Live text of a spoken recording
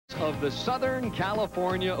of the Southern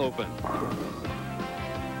California Open.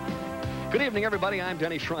 Good evening, everybody. I'm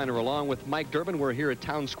Denny Schreiner along with Mike Durbin. We're here at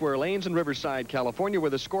Town Square Lanes in Riverside, California, where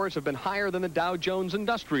the scores have been higher than the Dow Jones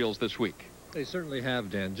Industrials this week. They certainly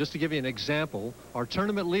have, Dan. Just to give you an example, our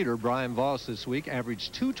tournament leader, Brian Voss, this week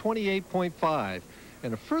averaged 228.5.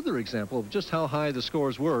 And a further example of just how high the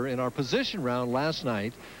scores were, in our position round last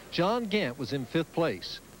night, John Gant was in 5th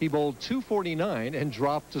place. He bowled 249 and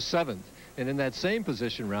dropped to 7th. And in that same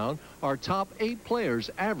position round, our top 8 players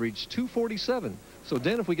averaged 247. So,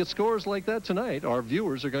 Dan, if we get scores like that tonight, our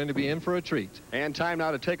viewers are going to be in for a treat. And time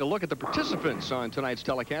now to take a look at the participants on tonight's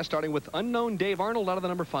telecast, starting with unknown Dave Arnold out of the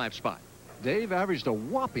number 5 spot. Dave averaged a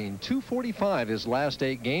whopping 245 his last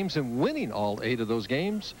 8 games and winning all 8 of those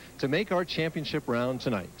games to make our championship round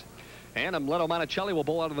tonight. And Amleto Monacelli will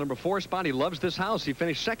bowl out of the number 4 spot. He loves this house. He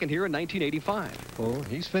finished 2nd here in 1985. Well,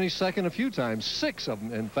 he's finished 2nd a few times, 6 of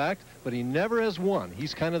them, in fact, but he never has won.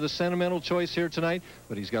 He's kind of the sentimental choice here tonight,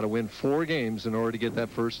 but he's got to win 4 games in order to get that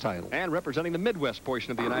first title. And representing the Midwest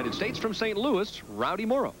portion of the United States from St. Louis, Rowdy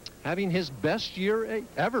Morrow. Having his best year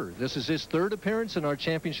ever. This is his 3rd appearance in our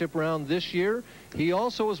championship round this year. He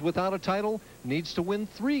also is without a title, needs to win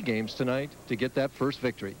 3 games tonight to get that first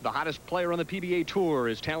victory. The hottest player on the PBA Tour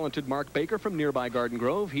is talented Mark Baker from nearby Garden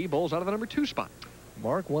Grove. He bowls out of the number 2 spot.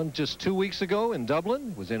 Mark won just 2 weeks ago in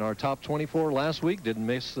Dublin, was in our top 24 last week, didn't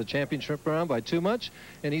miss the championship round by too much,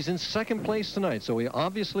 and he's in 2nd place tonight. So he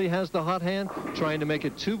obviously has the hot hand, trying to make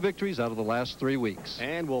it 2 victories out of the last 3 weeks.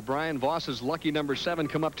 And will Brian Voss's lucky number 7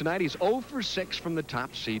 come up tonight? He's 0 for 6 from the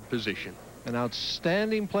top seed position. An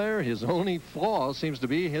outstanding player. His only flaw seems to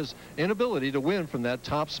be his inability to win from that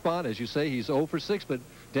top spot. As you say, he's 0 for 6, but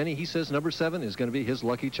Denny, he says number 7 is going to be his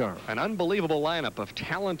lucky charm. An unbelievable lineup of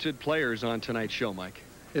talented players on tonight's show, Mike.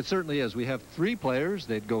 It certainly is. We have 3 players.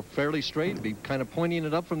 They'd go fairly straight, be kind of pointing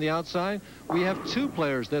it up from the outside. We have 2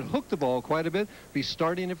 players that hook the ball quite a bit, be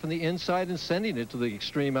starting it from the inside and sending it to the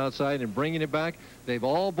extreme outside and bringing it back. They've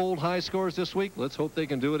all bowled high scores this week. Let's hope they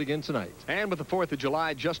can do it again tonight. And with the 4th of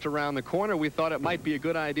July just around the corner, we thought it might be a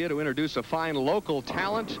good idea to introduce a fine local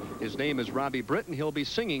talent. His name is Robbie Britton. He'll be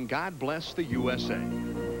singing God Bless the USA.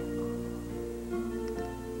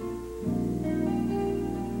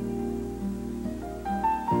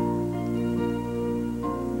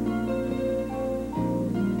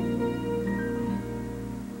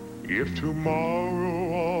 If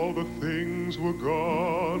tomorrow all the things were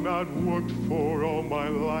gone I'd worked for all my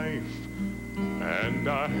life, and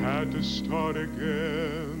I had to start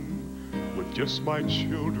again with just my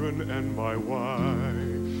children and my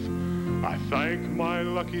wife, I thank my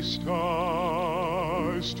lucky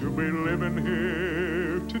stars to be living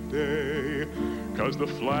here today, 'cause the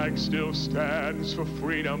flag still stands for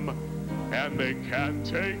freedom and they can't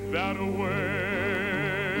take that away.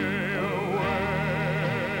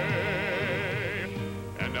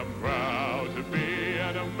 Proud to be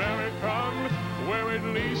an American, where at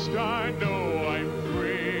least I know I'm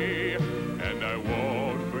free. And I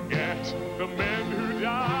won't forget the men who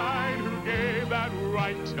died, who gave that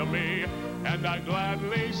right to me. And I'd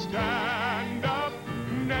gladly stand up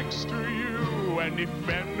next to you and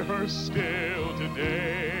defend her still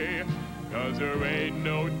today. 'Cause there ain't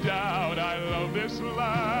no doubt I love this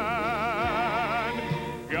land.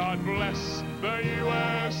 God bless the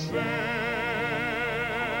USA.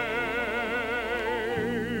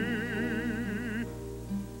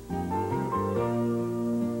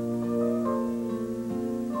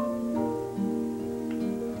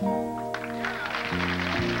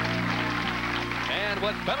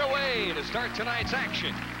 What better way to start tonight's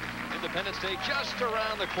action? Independence Day just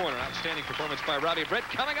around the corner. Outstanding performance by Robbie Britt.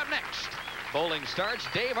 Coming up next, bowling starts.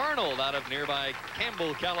 Dave Arnold out of nearby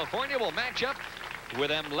Campbell, California will match up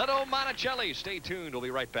with Amleto Monacelli. Stay tuned. We'll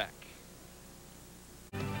be right back.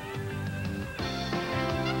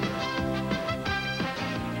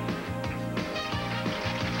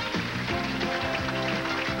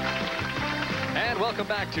 And welcome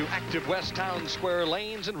back to Active West Town Square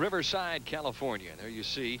Lanes in Riverside, California. There you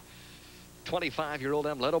see 25-year-old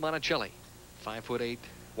Amleto Monacelli, 5'8",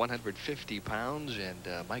 150 pounds, and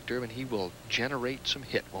Mike Durbin, he will generate some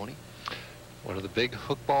hit, won't he? One of the big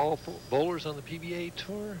hook ball bowlers on the PBA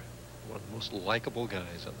Tour. One of the most likable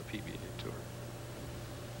guys on the PBA Tour.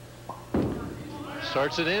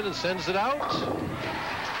 Starts it in and sends it out.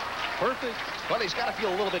 Perfect. Well, he's got to feel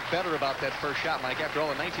a little bit better about that first shot, Mike. After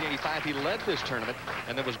all, in 1985, he led this tournament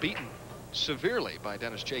and then was beaten severely by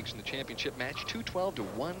Dennis Jakes in the championship match, 212 to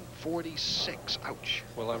 146. Ouch.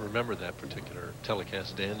 Well, I remember that particular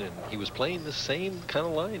telecast, Dan, and he was playing the same kind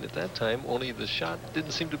of line at that time, only the shot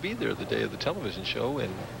didn't seem to be there the day of the television show,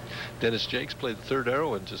 and Dennis Jakes played the third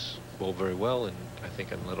arrow and just bowled very well, and I think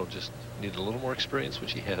Amleto just needed a little more experience,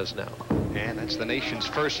 which he has now. And that's the nation's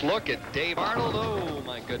first look at Dave Arnold. Oh,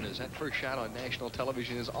 my goodness. That first shot on national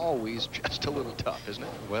television is always just a little tough, isn't it?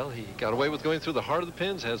 Well, he got away with going through the heart of the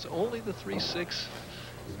pins, has only the 3-6.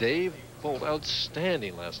 Dave bowled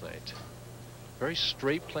outstanding last night. Very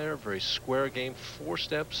straight player, very square game, 4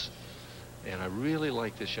 steps. And I really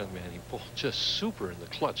like this young man. He bowled just super in the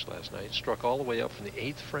clutch last night. Struck all the way up from the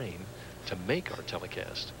 8th frame to make our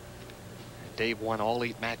telecast. Dave won all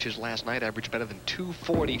 8 matches last night, averaged better than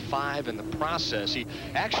 245 in the process. He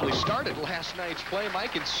actually started last night's play,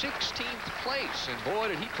 Mike, in 16th place, and boy,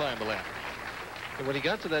 did he climb the ladder. And when he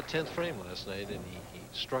got to that 10th frame last night and he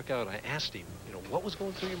struck out, I asked him, you know, what was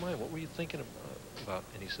going through your mind? What were you thinking about?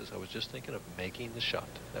 And he says, I was just thinking of making the shot.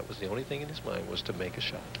 That was the only thing in his mind, was to make a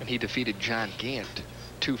shot. And he defeated John Gant,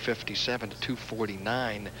 257 to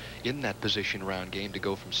 249 in that position round game to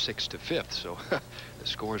go from 6th to 5th. So the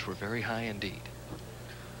scores were very high indeed.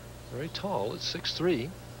 Very tall at 6'3",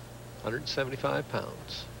 175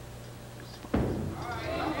 pounds.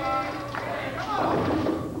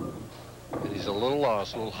 And he's a little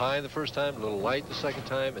lost, a little high the first time, a little light the second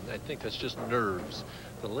time, and I think that's just nerves.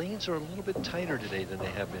 The lanes are a little bit tighter today than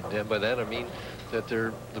they have been. And by that I mean that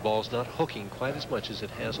the ball's not hooking quite as much as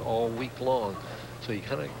it has all week long. So you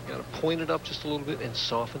kind of got to point it up just a little bit and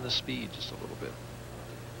soften the speed just a little bit.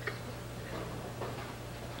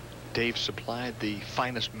 Dave supplied the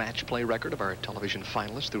finest match play record of our television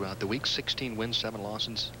finalists throughout the week. 16 wins, 7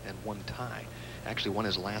 losses, and 1 tie. Actually won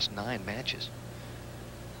his last 9 matches.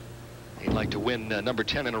 He'd like to win number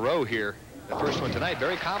 10 in a row here. The first one tonight,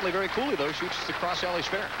 very calmly, very coolly, though, shoots the cross alley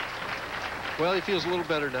spare. Well, he feels a little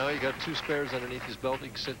better now. He got 2 spares underneath his belt. He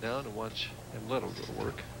can sit down and watch Amleto go to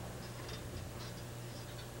work.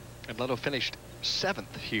 Amleto finished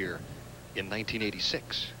 7th here in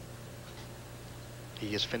 1986.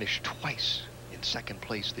 He has finished twice in 2nd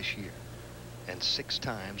place this year and 6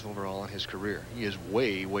 times overall in his career. He is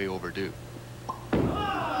way, way overdue.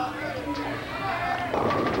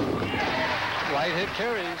 Right hit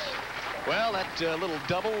carries. Well, that little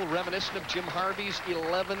double reminiscent of Jim Harvey's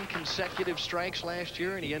 11 consecutive strikes last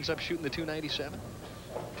year, and he ends up shooting the 297.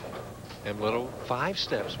 Amleto, 5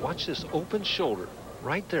 steps. Watch this open shoulder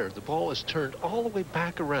right there. The ball is turned all the way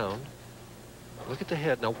back around. Look at the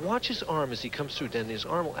head. Now watch his arm as he comes through. Then his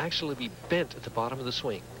arm will actually be bent at the bottom of the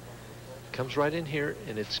swing. Comes right in here,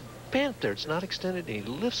 and it's bent there. It's not extended, and he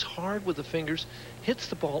lifts hard with the fingers, hits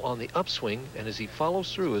the ball on the upswing, and as he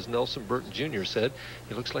follows through, as Nelson Burton Jr. said,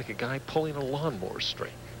 he looks like a guy pulling a lawnmower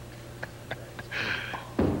string.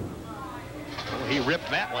 Well, he ripped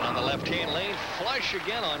that one on the left-hand lane. Flush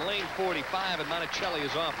again on lane 45, and Monacelli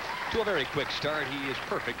is off to a very quick start. He is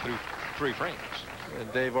perfect through 3 frames. And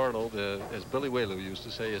Dave Arnold, as Billy Whaley used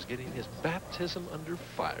to say, is getting his baptism under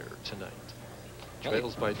fire tonight.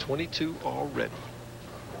 Trails by 22 already.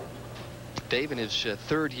 Dave, in his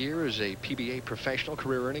 3rd year as a PBA professional,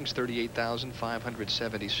 career earnings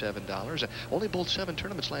 $38,577. Only bowled 7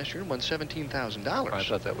 tournaments last year and won $17,000. I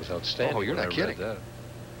thought that was outstanding. Oh, you're not kidding. That.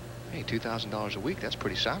 Hey, $2,000 a week, that's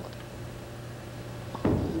pretty solid.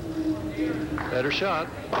 Better shot.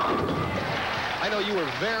 I know you were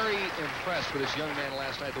very impressed with this young man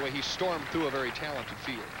last night, the way he stormed through a very talented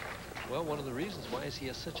field. Well, one of the reasons why is he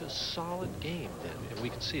has such a solid game. And we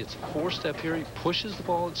can see it's a 4-step here. He pushes the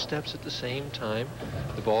ball and steps at the same time.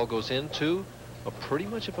 The ball goes into a pretty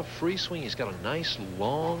much of a free swing. He's got a nice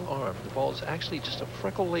long arm. The ball is actually just a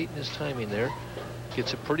freckle late in his timing there.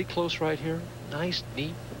 Gets it pretty close right here. Nice,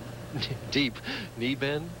 neat, deep knee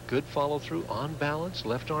bend. Good follow through. On balance.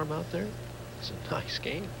 Left arm out there. It's a nice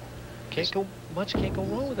game. Can't go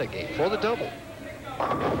wrong with that game. For the double.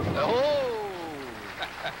 Oh!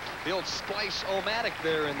 The old splice-o-matic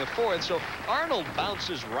there in the 4th. So Arnold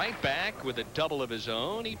bounces right back with a double of his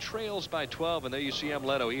own. He trails by 12, and there you see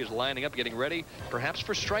Amleto. He is lining up, getting ready, perhaps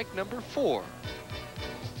for strike number 4.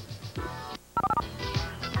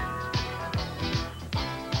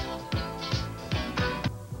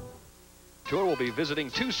 Tour will be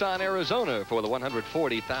visiting Tucson, Arizona for the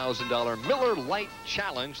 $140,000 Miller Lite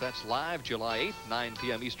Challenge. That's live July 8th, 9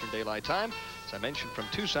 p.m. Eastern Daylight Time. As I mentioned, from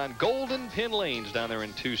Tucson, Golden Pin Lanes down there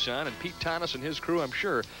in Tucson, and Pete Thomas and his crew, I'm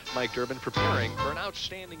sure, Mike Durbin, preparing for an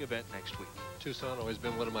outstanding event next week. Tucson always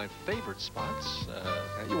been one of my favorite spots.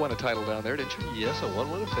 You won a title down there, didn't you? Yes, I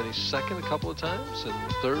won one. Finished 2nd a couple of times and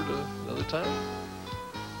 3rd another time.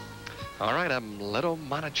 All right, Amleto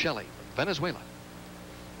Monacelli, Venezuela,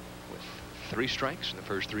 with 3 strikes in the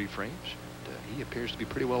first 3 frames. He appears to be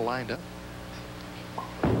pretty well lined up.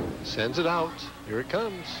 Sends it out. Here it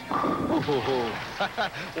comes.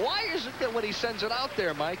 Why is it that when he sends it out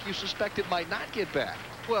there, Mike, you suspect it might not get back?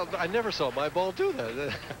 Well, I never saw my ball do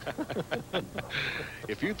that.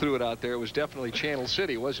 If you threw it out there, it was definitely Channel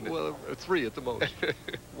City, wasn't it? Well, 3 at the most.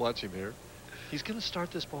 Watch him here. He's going to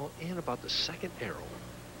start this ball in about the 2nd arrow.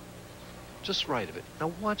 Just right of it.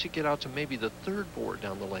 Now watch it get out to maybe the 3rd board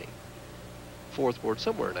down the lane. 4th board,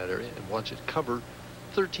 somewhere in that area, and watch it cover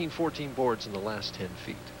 13, 14 boards in the last 10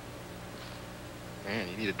 feet. Man,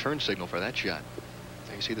 you need a turn signal for that shot.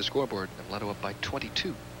 There you see the scoreboard. Amleto up by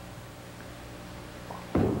 22.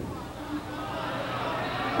 A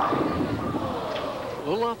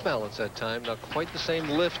little off balance that time. Not quite the same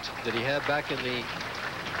lift that he had back in the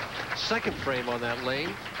 2nd frame on that lane,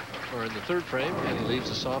 or in the 3rd frame, and he leaves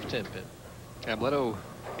a soft 10 pin. Amleto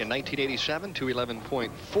in 1987,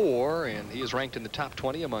 211.4, and he is ranked in the top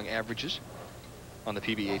 20 among averages on the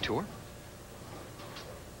PBA Tour.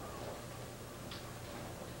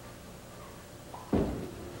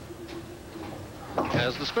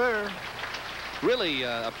 Has the spare. Really,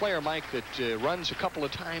 a player, Mike, that runs a couple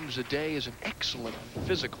of times a day, is in excellent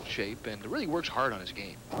physical shape and really works hard on his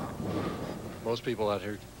game. Most people out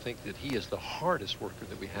here think that he is the hardest worker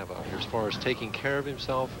that we have out here as far as taking care of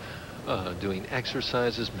himself, doing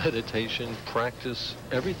exercises, meditation, practice,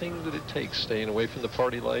 everything that it takes, staying away from the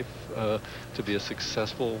party life to be a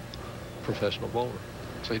successful professional bowler.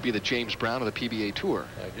 So he'd be the James Brown of the PBA Tour.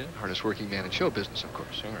 I guess. Hardest working man in show business, of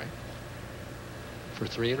course. All right. For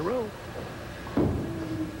 3 in a row.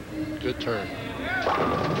 Good turn.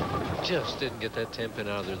 Just didn't get that 10 pin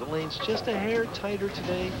out of there. The lane's just a hair tighter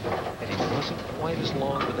today, and he wasn't quite as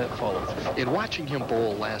long with that follow-through. In watching him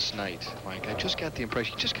bowl last night, Mike, I just got the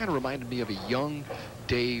impression, he just kind of reminded me of a young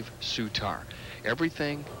Dave Sutar.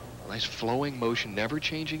 Everything, nice flowing motion, never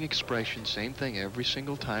changing expression, same thing every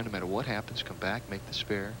single time, no matter what happens, come back, make the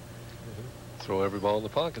spare. Throw every ball in the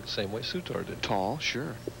pocket the same way Sutar did. Tall,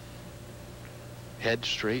 sure. Head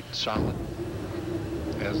straight, solid.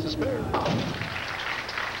 Has the spare.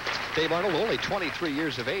 Dave Arnold, only 23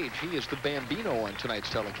 years of age. He is the Bambino on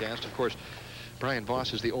tonight's telecast. Of course, Brian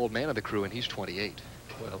Voss is the old man of the crew, and he's 28.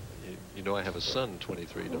 Well, you know I have a son,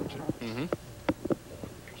 23, don't you? Mm-hmm.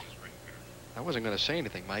 I wasn't going to say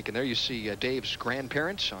anything, Mike. And there you see Dave's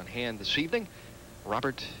grandparents on hand this evening,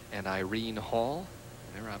 Robert and Irene Hall.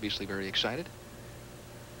 They're obviously very excited.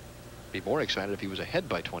 Be more excited if he was ahead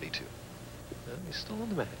by 22. Well, he's still in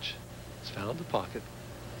the match. He's found the pocket.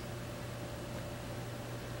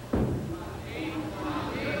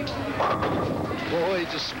 Boy, he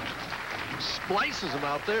just splices him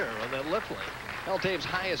out there on that left lane. Well, Dave's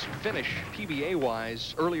highest finish,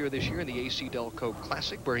 PBA-wise, earlier this year in the AC Delco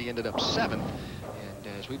Classic, where he ended up 7th. And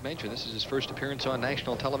as we've mentioned, this is his first appearance on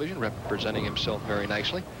national television, representing himself very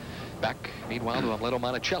nicely. Back, meanwhile, to Amleto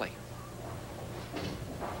Monacelli.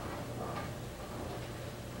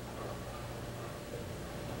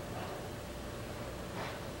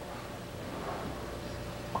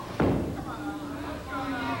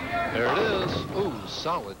 There it is. Ooh,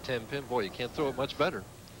 solid 10 pin. Boy, you can't throw it much better.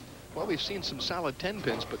 Well, we've seen some solid 10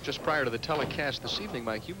 pins, but just prior to the telecast this evening,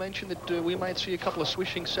 Mike, you mentioned that we might see a couple of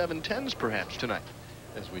swishing 7-10s perhaps tonight.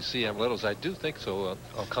 As we see Amleto's, I do think so.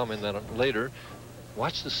 I'll comment that on later.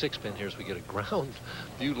 Watch the 6 pin here as we get a ground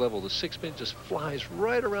view level. The 6 pin just flies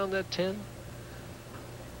right around that 10.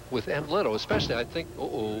 With Amleto, especially, I think,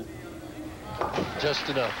 just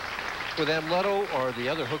enough. With Amleto or the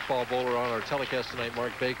other hook ball bowler on our telecast tonight,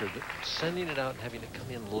 Mark Baker, sending it out and having it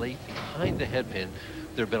come in late behind the head pin,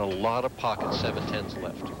 there have been a lot of pocket 7-10s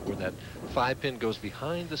left, where that 5 pin goes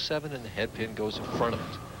behind the 7 and the head pin goes in front of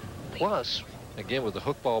it. Plus, again, with the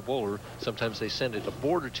hook ball bowler, sometimes they send it a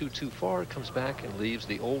board or two too far, it comes back and leaves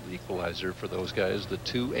the old equalizer for those guys, the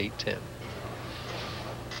 2-8-10.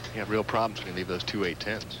 You have real problems when you leave those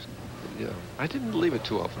 2-8-10s. Yeah, I didn't leave it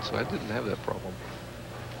too often, so I didn't have that problem.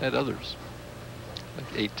 I had others, like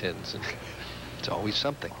 8-10s, and it's always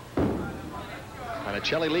something.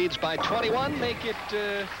 Monacelli leads by 21, make it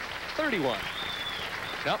 31.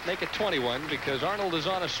 Nope, make it 21 because Arnold is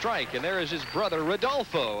on a strike, and there is his brother,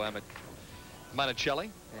 Rodolfo Monacelli,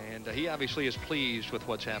 and he obviously is pleased with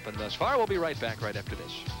what's happened thus far. We'll be right back right after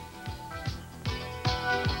this.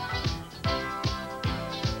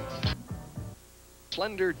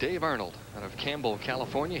 Slender Dave Arnold out of Campbell,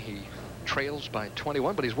 California. He trails by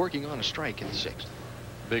 21, but he's working on a strike in the 6th.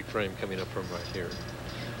 Big frame coming up from right here.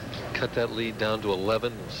 Cut that lead down to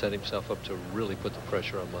 11 and set himself up to really put the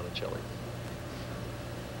pressure on Monacelli.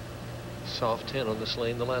 Soft 10 on this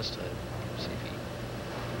lane the last time. See if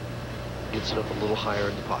he gets it up a little higher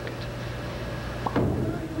in the pocket.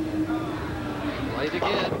 Light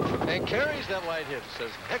again, and carries that light hit.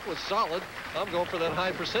 Says, heck was solid. I'm going for that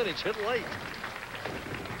high percentage hit late.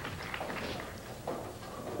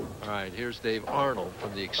 right, here's Dave Arnold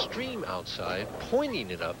from the extreme outside, pointing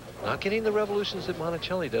it up, not getting the revolutions that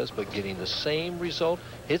Monacelli does, but getting the same result.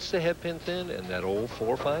 Hits the headpin thin, and that old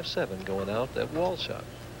 4.57 going out, that wall shot.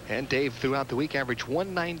 And Dave, throughout the week, averaged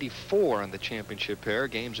 194 on the championship pair,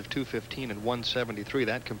 games of 215 and 173.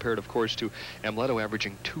 That compared, of course, to Amleto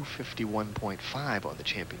averaging 251.5 on the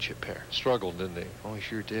championship pair. Struggled, didn't he? Oh, he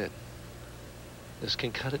sure did. This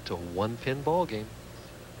can cut it to a one-pin ball game.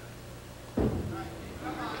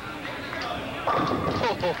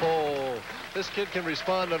 Oh, this kid can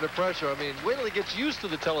respond under pressure. I mean, wait till he gets used to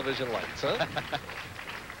the television lights, huh?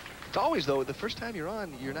 It's always, though, the first time you're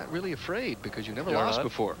on, you're not really afraid because you never lost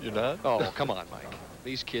before. You're not? Oh, come on, Mike.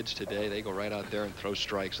 These kids today, they go right out there and throw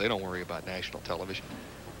strikes. They don't worry about national television.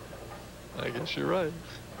 I guess you're right.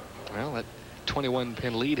 Well, that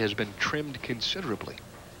 21-pin lead has been trimmed considerably.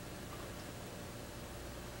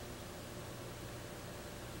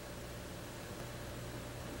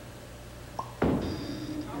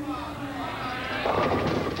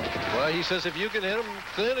 He says if you can hit him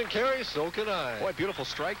thin and carry, so can I. Boy, beautiful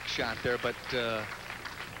strike shot there, but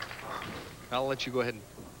I'll let you go ahead and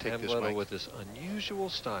take this, Mike. With this unusual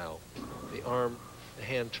style. The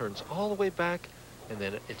hand turns all the way back, and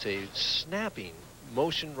then it's a snapping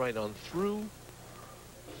motion right on through.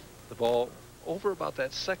 The ball over about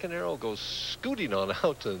that second arrow goes scooting on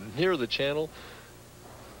out to near the channel.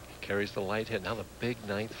 Carries the light head. Now the big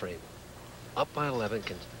ninth frame. Up by 11,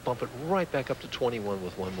 can bump it right back up to 21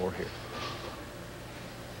 with one more here.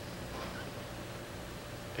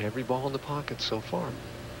 Every ball in the pocket so far.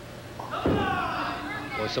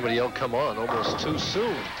 Boy, somebody yelled, come on, almost too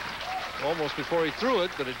soon. Almost before he threw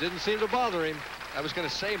it, but it didn't seem to bother him. I was going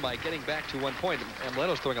to say, Mike, getting back to one point,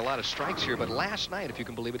 Amleto's throwing a lot of strikes here, but last night, if you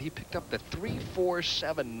can believe it, he picked up the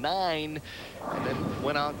 3.479 and then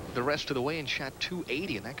went out the rest of the way and shot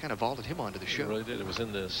 280, and that kind of vaulted him onto the show. It really did. It was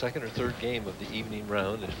in the second or third game of the evening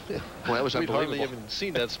round. Well, that was We'd unbelievable. hardly even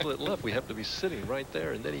seen that split left. We happened to be sitting right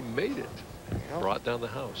there, and then he made it. Well, brought down the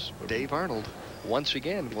house. Dave Arnold, once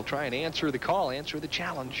again, will try and answer the call, answer the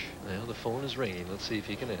challenge. Well, the phone is ringing. Let's see if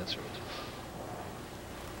he can answer it.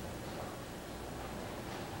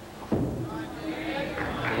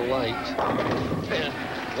 Light. And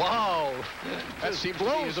wow, that seems to be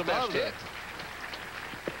his best hit.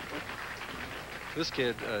 This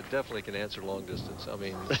kid definitely can answer long distance. I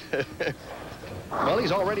mean, well,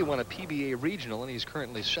 he's already won a PBA regional, and he's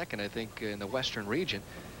currently second, I think, in the Western region.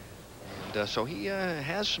 And so he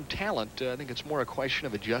has some talent. I think it's more a question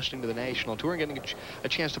of adjusting to the national tour and getting a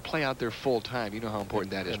chance to play out there full time. You know how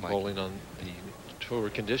important that is, Mike. Bowling on the tour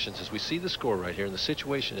conditions. As we see the score right here, and the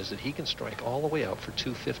situation is that he can strike all the way out for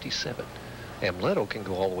 257. Amleto can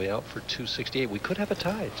go all the way out for 268. We could have a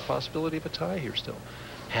tie. It's a possibility of a tie here still.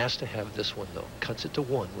 Has to have this one, though. Cuts it to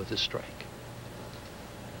 1 with his strike.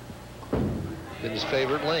 In his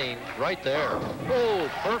favorite lane, right there. Oh,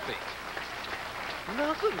 perfect.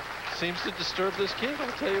 Nothing seems to disturb this kid,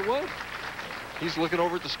 I'll tell you what. He's looking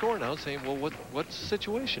over at the score now saying, well, what's the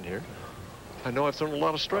situation here? I know I've thrown a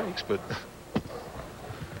lot of strikes, but...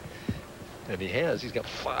 And he has. He's got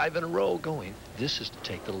 5 in a row going. This is to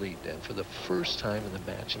take the lead, then, for the first time in the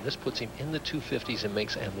match. And this puts him in the 250s and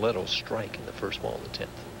makes Amleto strike in the first ball in the 10th.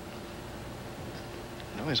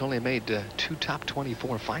 No, he's only made 2 top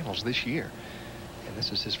 24 finals this year. And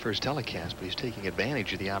this is his first telecast, but he's taking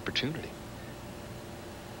advantage of the opportunity.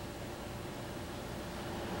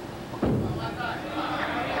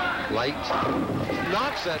 Light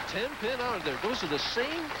knocks that 10-pin out of there. Those are the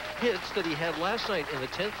same hits that he had last night in the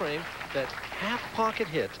 10th frame, that half-pocket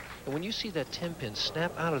hit. And when you see that 10-pin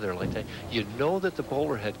snap out of there like that, you know that the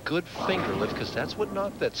bowler had good finger lift, because that's what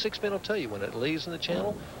knocked that 6-pin will tell you. When it lays in the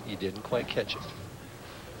channel, you didn't quite catch it.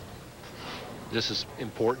 This is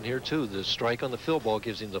important here, too. The strike on the fill ball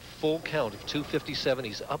gives him the full count of 257.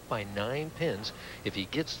 He's up by 9 pins. If he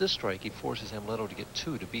gets this strike, he forces Amleto to get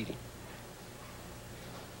 2 to beat him.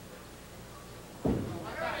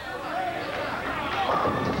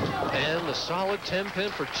 And the solid 10-pin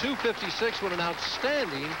for 256 with an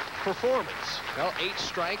outstanding performance. Well, 8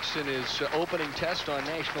 strikes in his opening test on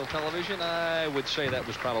national television. I would say that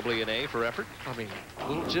was probably an A for effort. I mean, a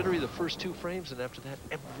little jittery the first 2 frames, and after that,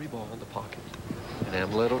 every ball in the pocket. And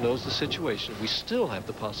Amleto knows the situation. We still have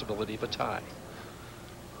the possibility of a tie.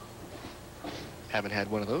 Haven't had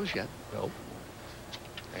one of those yet. No.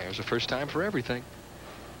 There's a first time for everything.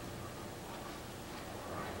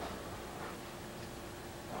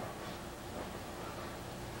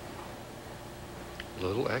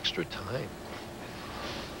 Little extra time.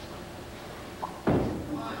 And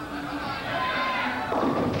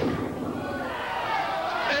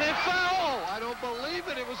it fell! I don't believe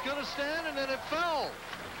it. It was going to stand, and then it fell.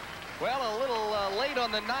 Well, a little late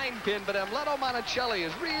on the 9-pin, but Amleto Monacelli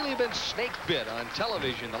has really been snake bit on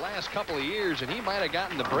television the last couple of years, and he might have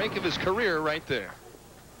gotten the break of his career right there.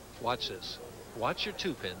 Watch this. Watch your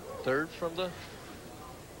 2-pin. Third from the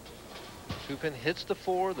 2-pin hits the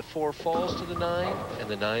 4 falls to the 9, and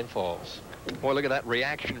the 9 falls. Boy, look at that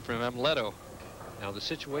reaction from Amleto. Now the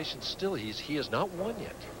situation still, he has not won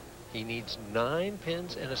yet. He needs 9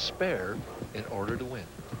 pins and a spare in order to win.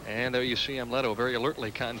 And there you see Amleto very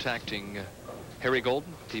alertly contacting Harry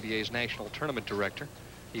Golden, PBA's national tournament director.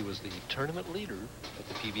 He was the tournament leader at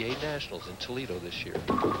the PBA Nationals in Toledo this year.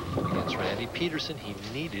 Against Randy Peterson, he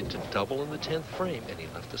needed to double in the 10th frame, and he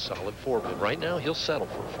left a solid 4-pin. Right now, he'll settle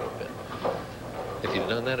for a 4-pin. If he'd have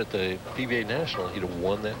done that at the PBA National, he'd have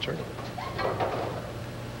won that tournament.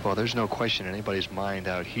 Well, there's no question in anybody's mind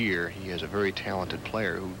out here. He is a very talented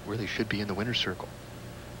player who really should be in the winner's circle.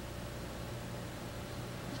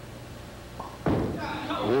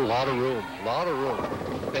 Ooh, a lot of room,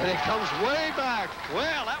 And it comes way back.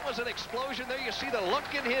 Well, that was an explosion there. You see the look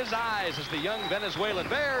in his eyes as the young Venezuelan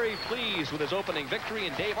very pleased with his opening victory,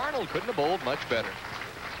 and Dave Arnold couldn't have bowled much better.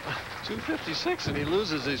 256, and he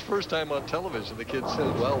loses his first time on television. The kid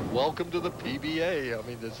said, well, welcome to the PBA. I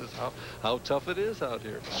mean, this is how tough it is out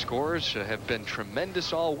here. Scores have been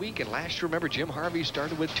tremendous all week, and last year, remember, Jim Harvey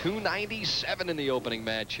started with 297 in the opening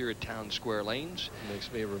match here at Town Square Lanes.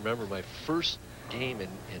 Makes me remember my first game in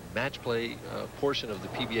match play portion of the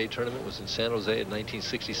PBA tournament was in San Jose in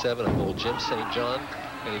 1967. I bowled Jim St. John,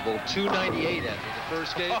 and he bowled 298 at me. The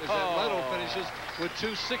first game is Amleto finishes with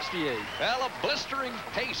 268. Well, a blistering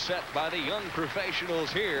pace set by the young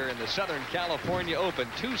professionals here in the Southern California Open.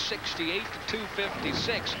 268 to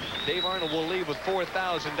 256. Dave Arnold will leave with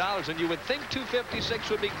 $4,000, and you would think 256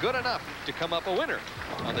 would be good enough to come up a winner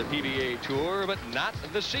on the PBA Tour, but not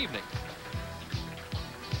this evening.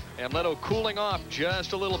 Amleto cooling off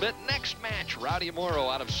just a little bit. Next match, Rowdy Morrow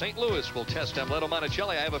out of St. Louis will test Amleto Monacelli.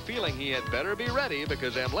 I have a feeling he had better be ready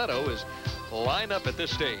because Amleto is lined up at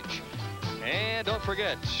this stage. And don't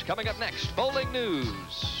forget, coming up next, bowling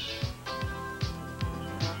news.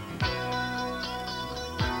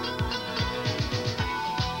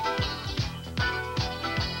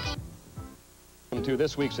 Welcome to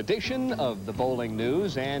this week's edition of the Bowling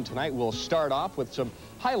News, and tonight we'll start off with some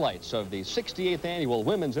highlights of the 68th Annual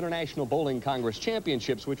Women's International Bowling Congress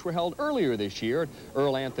Championships, which were held earlier this year at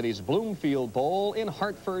Earl Anthony's Bloomfield Bowl in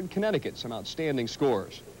Hartford, Connecticut. Some outstanding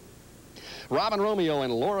scores. Robin Romeo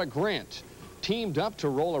and Laura Grant teamed up to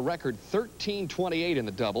roll a record 1328 in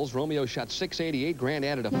the doubles. Romeo shot 688. Grant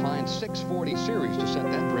added a fine 640 series to set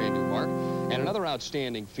that brand new mark. And another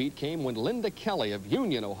outstanding feat came when Linda Kelly of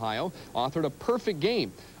Union, Ohio, authored a perfect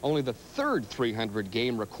game. Only the third 300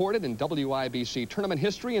 game recorded in WIBC tournament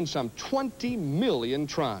history in some 20 million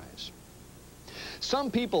tries.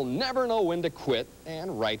 Some people never know when to quit,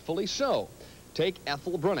 and rightfully so. Take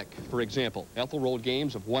Ethel Brunick, for example. Ethel rolled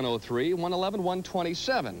games of 103, 111,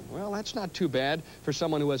 127. Well, that's not too bad for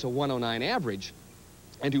someone who has a 109 average,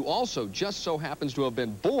 and who also just so happens to have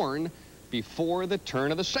been born before the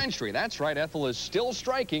turn of the century. That's right, Ethel is still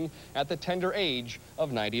striking at the tender age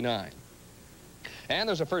of 99. And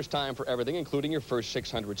there's a first time for everything, including your first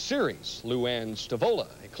 600 series. Luann Stavola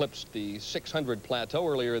eclipsed the 600 plateau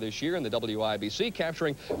earlier this year in the WIBC,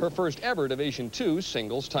 capturing her first ever Division II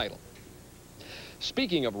singles title.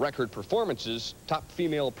 Speaking of record performances, top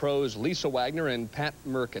female pros Lisa Wagner and Pat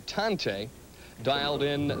Mercatante dialed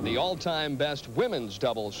in the all-time best women's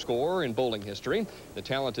doubles score in bowling history. The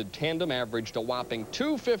talented tandem averaged a whopping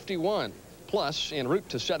 251, plus en route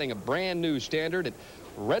to setting a brand new standard at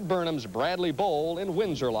Red Burnham's Bradley Bowl in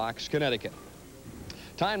Windsor Locks, Connecticut.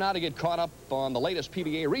 Time now to get caught up on the latest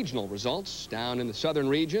PBA regional results. Down in the southern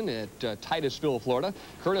region at Titusville, Florida,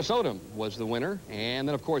 Curtis Odom was the winner. And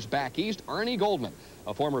then, of course, back east, Arnie Goldman,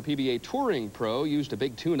 a former PBA touring pro, used a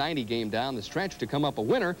big 290 game down the stretch to come up a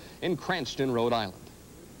winner in Cranston, Rhode Island.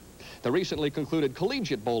 The recently concluded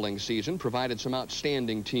collegiate bowling season provided some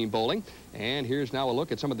outstanding team bowling. And here's now a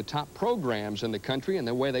look at some of the top programs in the country and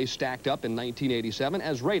the way they stacked up in 1987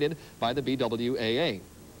 as rated by the BWAA.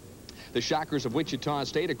 The Shockers of Wichita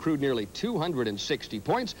State accrued nearly 260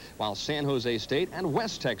 points, while San Jose State and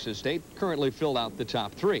West Texas State currently filled out the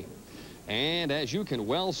top three. And as you can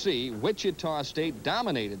well see, Wichita State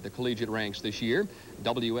dominated the collegiate ranks this year.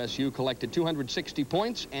 WSU collected 260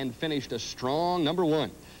 points and finished a strong number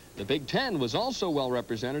one. The Big Ten was also well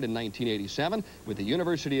represented in 1987, with the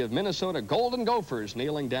University of Minnesota Golden Gophers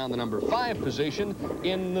nailing down the number 5 position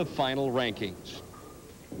in the final rankings.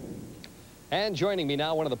 And joining me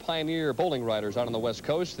now, one of the pioneer bowling writers out on the West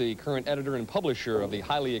Coast, the current editor and publisher of the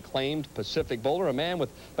highly acclaimed Pacific Bowler, a man with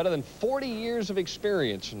better than 40 years of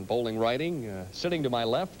experience in bowling writing. Sitting to my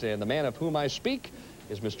left, and the man of whom I speak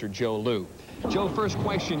is Mr. Joe Liu. Joe, first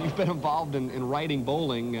question. You've been involved in writing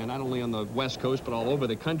bowling, not only on the West Coast, but all over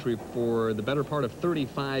the country for the better part of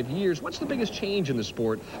 35 years. What's the biggest change in the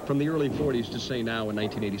sport from the early 40s to, say, now in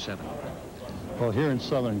 1987? Well, here in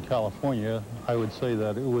Southern California, I would say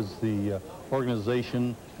that it was the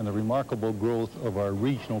organization and the remarkable growth of our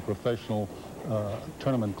regional professional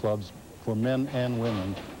tournament clubs for men and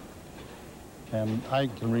women. And I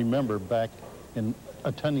can remember back in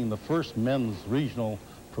attending the first men's regional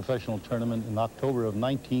professional tournament in October of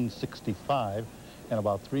 1965, and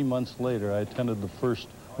about 3 months later I attended the first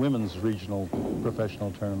women's regional professional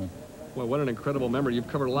tournament. Well, what an incredible memory. You've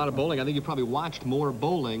covered a lot of bowling. I think you've probably watched more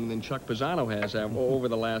bowling than Chuck Pisano has over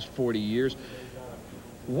the last 40 years.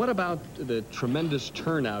 What about the tremendous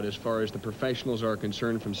turnout as far as the professionals are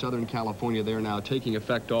concerned from Southern California? They're now taking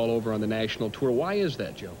effect all over on the national tour. Why is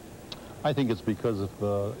that, Joe? I think it's because of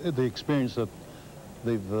the experience that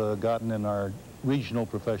they've gotten in our regional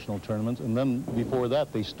professional tournaments, and then before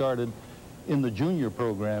that they started in the junior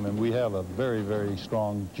program, and we have a very, very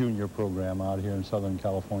strong junior program out here in Southern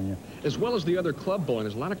California. As well as the other club bowling.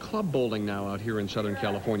 There's a lot of club bowling now out here in Southern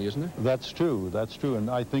California, isn't there? That's true, and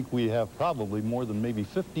I think we have probably more than maybe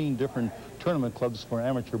 15 different tournament clubs for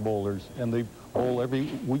amateur bowlers, and they bowl every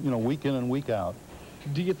week, week in and week out.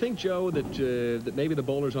 Do you think, Joe, that maybe the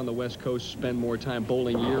bowlers on the West Coast spend more time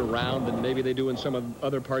bowling year-round than maybe they do in some of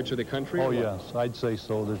other parts of the country? Oh, yes, I'd say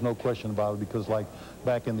so. There's no question about it, because like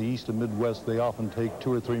back in the East and Midwest, they often take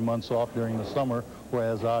 2 or 3 months off during the summer,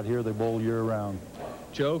 whereas out here they bowl year-round.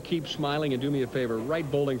 Joe, keep smiling and do me a favor. Write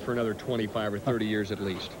bowling for another 25 or 30 years at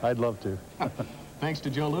least. I'd love to. Thanks to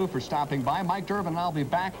Joe Liu for stopping by. Mike Durbin and I'll be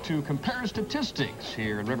back to compare statistics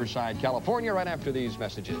here in Riverside, California, right after these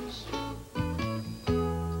messages.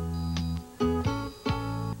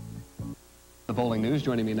 The bowling news.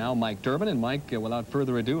 Joining me now, Mike Durbin. And Mike, without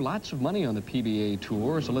further ado, lots of money on the PBA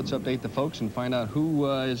tour, so let's update the folks and find out who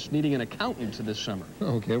is needing an accountant this summer.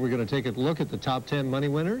 Okay, we're going to take a look at the top 10 money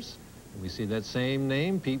winners. We see that same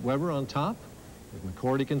name, Pete Weber, on top, with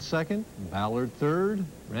McCordick in second, Ballard third,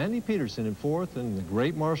 Randy Peterson in fourth, and the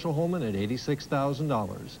great Marshall Holman at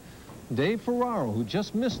 $86,000. Dave Ferraro, who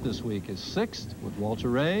just missed this week, is sixth with Walter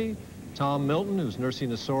Ray. Tom Milton, who's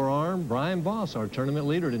nursing a sore arm. Brian Voss, our tournament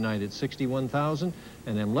leader tonight, at $61,000,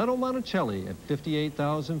 and Amleto Monacelli at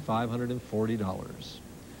 $58,540.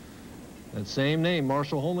 That same name,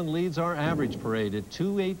 Marshall Holman, leads our average parade at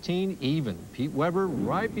 $218 even. Pete Weber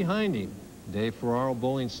right behind him. Dave Ferraro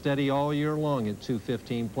bowling steady all year long at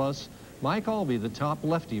 $215 plus. Mike Albee, the top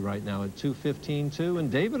lefty right now, at $215 too,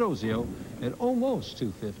 and David Ozio at almost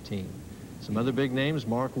 $215. Some other big names,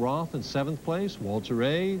 Mark Roth in 7th place, Walter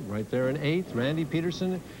Ray right there in 8th, Randy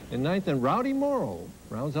Peterson in 9th, and Rowdy Morrow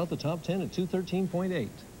rounds out the top 10 at 213.8.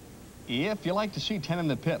 If you like to see 10 in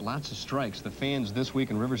the pit, lots of strikes. The fans this week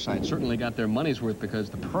in Riverside certainly got their money's worth, because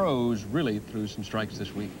the pros really threw some strikes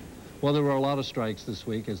this week. Well, there were a lot of strikes this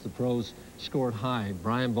week as the pros scored high.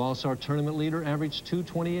 Brian Voss, our tournament leader, averaged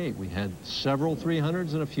 228. We had several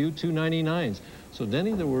 300s and a few 299s. So,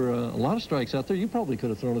 Denny, there were a lot of strikes out there. You probably could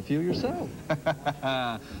have thrown a few yourself.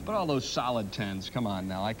 But all those solid 10s, come on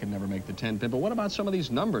now, I could never make the 10 pin. But what about some of these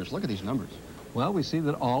numbers? Look at these numbers. Well, we see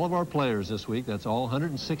that all of our players this week, that's all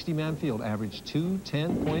 160-man field, averaged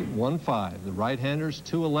 210.15. The right-handers,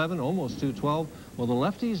 211, almost 212. Well, the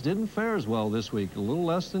lefties didn't fare as well this week, a little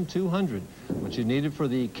less than 200. What you needed for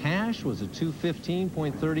the cash was a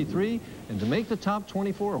 215.33, and to make the top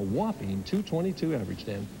 24, a whopping 222 average,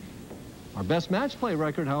 Dan. Our best match play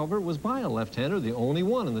record, however, was by a left-hander, the only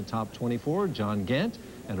one in the top 24, John Gant,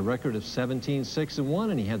 had a record of 17-6-1,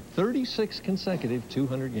 and he had 36 consecutive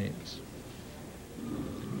 200 games.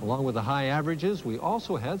 Along with the high averages, we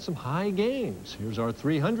also had some high games. Here's our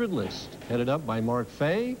 300 list, headed up by Mark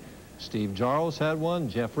Fay. Steve Jarls had one,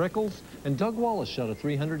 Jeff Rickles, and Doug Wallace shot a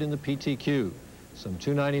 300 in the PTQ. Some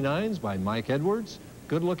 299s by Mike Edwards,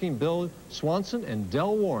 good-looking Bill Swanson, and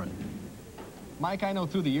Del Warren. Mike, I know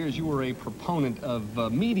through the years you were a proponent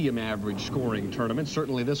of medium average scoring tournaments.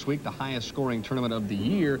 Certainly this week, the highest scoring tournament of the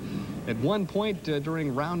year. At one point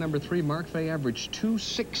during round number 3, Mark Fay averaged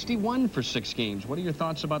 261 for 6 games. What are your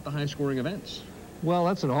thoughts about the high scoring events? Well,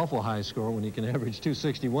 that's an awful high score when you can average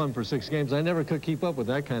 261 for 6 games. I never could keep up with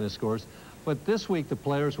that kind of scores. But this week, the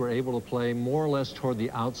players were able to play more or less toward the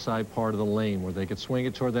outside part of the lane where they could swing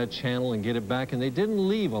it toward that channel and get it back. And they didn't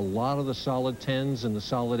leave a lot of the solid 10s and the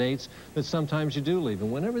solid 8s that sometimes you do leave.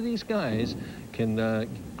 And whenever these guys can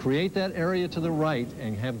create that area to the right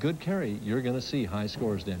and have good carry, you're going to see high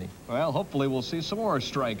scores, Denny. Well, hopefully we'll see some more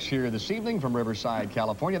strikes here this evening from Riverside,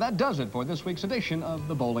 California. That does it for this week's edition of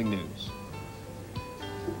the Bowling News.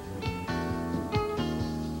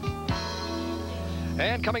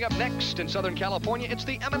 And coming up next in Southern California, it's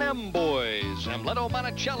the M&M boys. Amleto,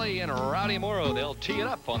 Monacelli, and Rowdy Morrow. They'll tee it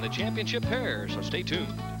up on the championship pair, so stay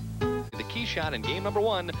tuned. The key shot in game number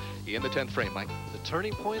 1 in the 10th frame, Mike. The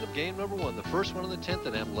turning point of game number 1, the first one in the 10th,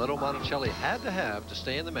 and Amleto Monacelli had to have to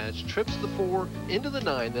stay in the match. Trips the 4 into the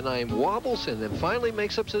 9, the 9 wobbles, and then finally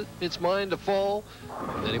makes up its mind to fall.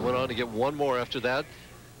 And then he went on to get one more after that.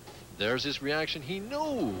 There's his reaction. He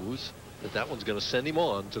knows that one's going to send him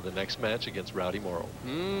on to the next match against Rowdy Morrow.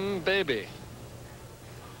 Baby.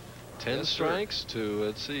 10 yes, strikes to,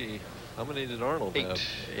 let's see, how many did Arnold have?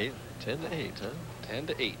 8. 10 to 8, huh? 10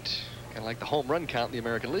 to 8. Kind of like the home run count in the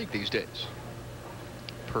American League these days.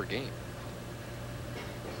 Per game.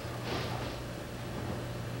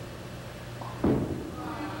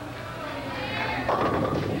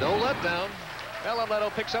 No letdown. Well,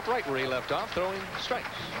 Amleto picks up right where he left off, throwing strikes.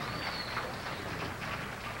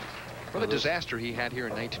 What a disaster he had here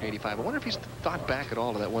in 1985. I wonder if he's thought back at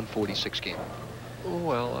all to that 146 game.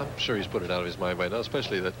 Well, I'm sure he's put it out of his mind by now,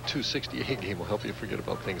 especially that 268 game will help you forget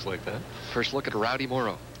about things like that. First look at Rowdy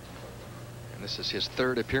Morrow. And this is his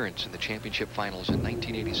 3rd appearance in the championship finals in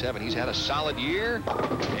 1987. He's had a solid year,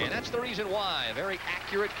 and that's the reason why. A very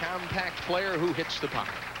accurate, compact player who hits the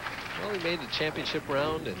pocket. Well, he made the championship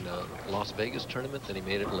round in Las Vegas tournament, then he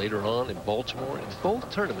made it later on in Baltimore. In both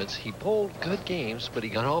tournaments, he bowled good games, but he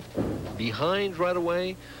got off behind right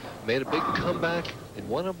away, made a big comeback. In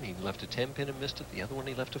one of them, he left a 10-pin and missed it. The other one,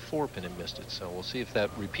 he left a 4-pin and missed it. So we'll see if that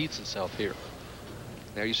repeats itself here.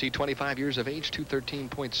 There you see 25 years of age,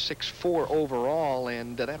 213.64 overall,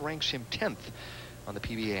 and that ranks him 10th on the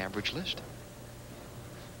PBA average list.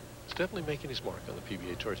 He's definitely making his mark on the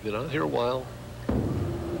PBA Tour. He's been out here a while.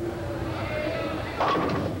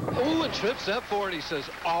 Oh, and trips that 4, and he says,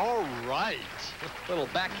 all right. Little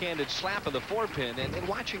backhanded slap of the 4-pin, and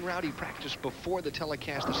watching Rowdy practice before the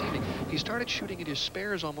telecast this evening, he started shooting at his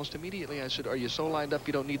spares almost immediately. I said, are you so lined up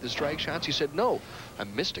you don't need the strike shots? He said, no, I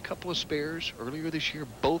missed a couple of spares earlier this year.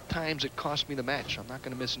 Both times it cost me the match. I'm not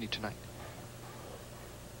going to miss any tonight.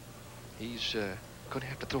 He's going to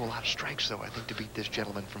have to throw a lot of strikes, though, I think, to beat this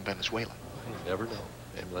gentleman from Venezuela. You never know.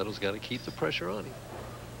 Amleto's got to keep the pressure on him.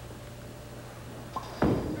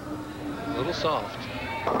 A little soft.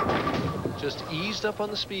 Just eased up on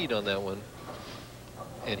the speed on that one.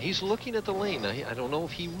 And he's looking at the lane. Now, I don't know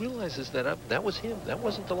if he realizes that that was him. That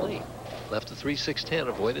wasn't the lane. Left the 3-6-10,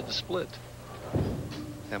 avoided the split.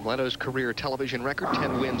 Amleto's career television record,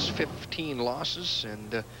 10 wins, 15 losses,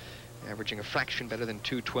 and averaging a fraction better than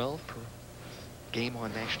 212 per game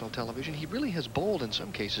on national television. He really has bowled in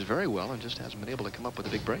some cases very well and just hasn't been able to come up with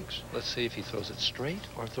the big breaks. Let's see if he throws it straight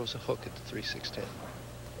or throws a hook at the 3-6-10.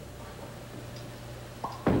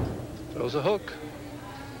 Throws a hook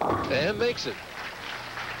and makes it.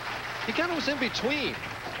 He kind of was in between.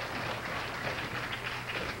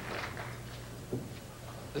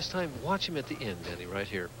 This time, watch him at the end, Danny, right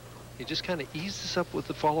here. He just kind of eases up with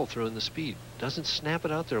the follow-through and the speed. Doesn't snap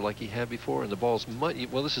it out there like he had before, and the ball's muddy.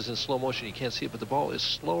 Well, this is in slow motion. You can't see it, but the ball is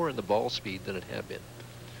slower in the ball speed than it had been.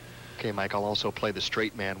 Okay, Mike, I'll also play the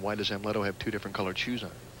straight man. Why does Amleto have 2 different colored shoes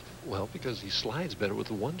on? Well, because he slides better with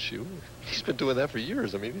the one shoe. He's been doing that for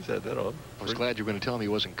years. I mean, he's had that on. I was glad you were going to tell me he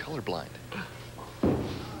wasn't colorblind.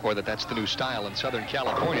 Or that's the new style in Southern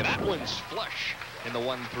California. That one's flush in the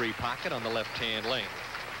 1-3 pocket on the left-hand lane.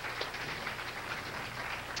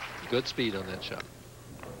 Good speed on that shot.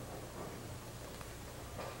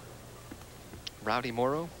 Rowdy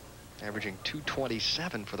Morrow averaging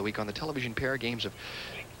 227 for the week on the television pair. Games of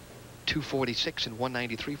 246 and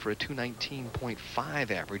 193 for a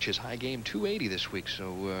 219.5 average. His high game 280 this week.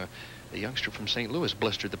 So the youngster from St. Louis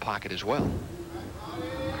blistered the pocket as well.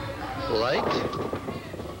 Light.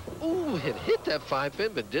 Ooh, it hit that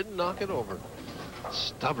 5-pin, but didn't knock it over.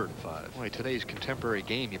 Stubborn 5. Boy, today's contemporary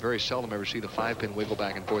game, you very seldom ever see the 5-pin wiggle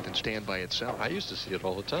back and forth and stand by itself. I used to see it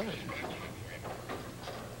all the time.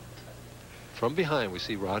 From behind, we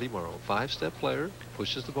see Rowdy Morrow, 5-step player,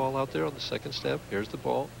 pushes the ball out there on the 2nd step. Here's the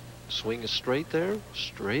ball. Swing is straight there,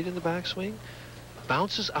 straight in the backswing.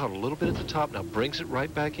 Bounces out a little bit at the top, now brings it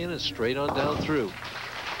right back in and straight on down through.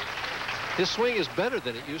 His swing is better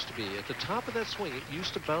than it used to be. At the top of that swing, it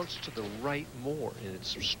used to bounce to the right more, and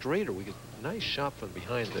it's straighter. We get a nice shot from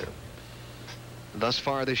behind there. Thus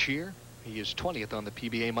far this year, he is 20th on the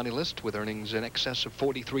PBA money list with earnings in excess of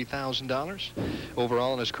 $43,000.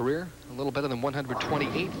 Overall in his career, a little better than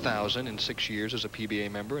 $128,000 in 6 years as a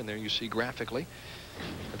PBA member. And there you see graphically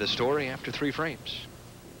the story after 3 frames.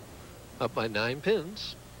 Up by 9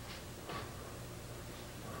 pins.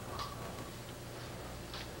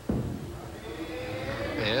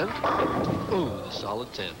 And, ooh, the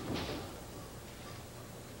solid 10.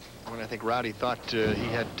 When I think Rowdy thought he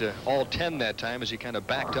had all 10 that time as he kind of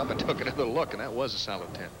backed up and took another look, and that was a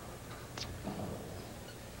solid 10.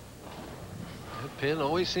 That pin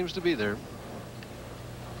always seems to be there.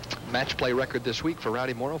 Match play record this week for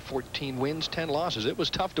Rowdy Morrow, 14 wins, 10 losses. It was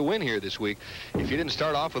tough to win here this week. If you didn't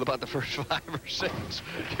start off with about the first 5 or 6,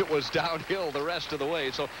 it was downhill the rest of the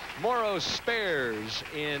way. So Morrow spares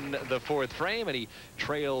in the 4th frame, and he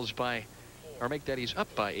trails by, or make that he's up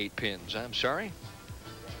by 8 pins. I'm sorry.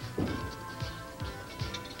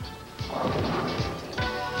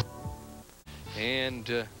 And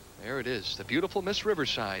there it is, the beautiful Miss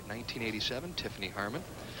Riverside, 1987, Tiffany Harmon,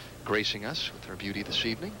 gracing us with her beauty this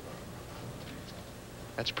evening.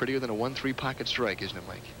 That's prettier than a 1-3 pocket strike, isn't it,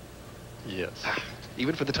 Mike? Yes.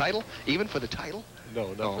 Even for the title? Even for the title?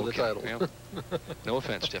 No, not for the title. Well, no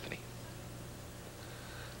offense, Tiffany.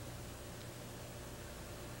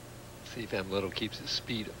 See if Amleto keeps his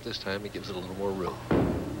speed up this time. He gives it a little more room.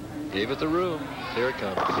 Gave it the room. Here it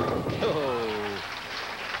comes. Oh.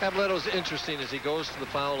 Amleto's interesting as he goes to the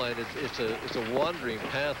foul line. It's a wandering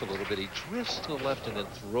path a little bit. He drifts to the left and then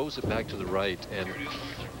throws it back to the right. And you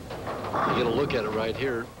get a look at it right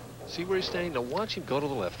here. See where he's standing? Now watch him go to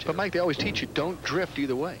the left here. But Mike, they always teach you don't drift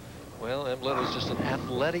either way. Well, Amleto's just an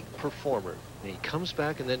athletic performer. And he comes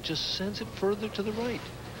back and then just sends it further to the right.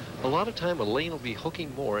 A lot of time a lane will be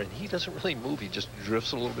hooking more and he doesn't really move. He just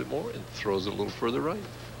drifts a little bit more and throws it a little further right.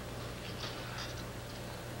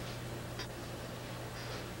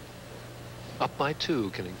 Up by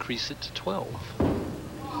 2 can increase it to 12. A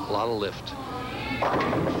lot of lift.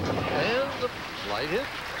 And the light hit.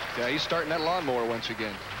 Yeah, he's starting that lawnmower once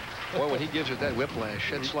again. Boy, when he gives it that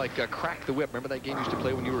whiplash, it's like crack the whip. Remember that game you used to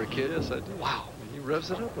play when you were a kid? Yes, I do. Wow. He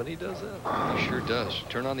revs it up when he does that. He sure does.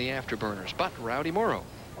 Turn on the afterburners. But Rowdy Morrow,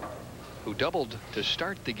 who doubled to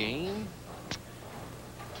start the game,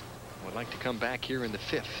 would like to come back here in the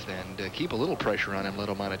 5th and keep a little pressure on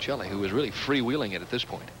Amleto Monacelli, who is really freewheeling it at this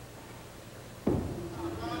point.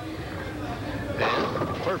 And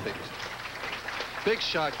perfect. Big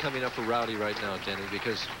shot coming up for Rowdy right now, Denny,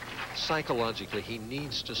 because psychologically he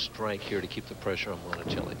needs to strike here to keep the pressure on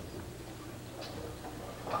Monacelli.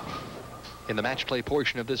 In the match play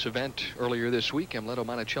portion of this event earlier this week, Amleto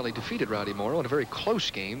Monacelli defeated Rowdy Morrow in a very close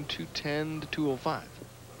game, 210 to 205.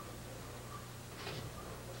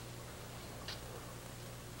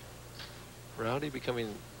 Rowdy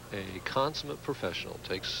becoming a consummate professional.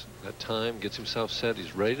 Takes that time, gets himself set,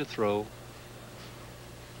 he's ready to throw.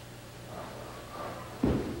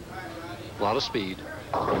 A lot of speed,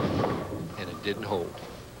 and it didn't hold.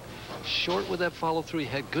 Short with that follow-through, he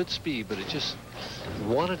had good speed, but it just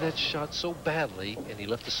wanted that shot so badly, and he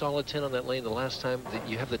left a solid 10 on that lane the last time, that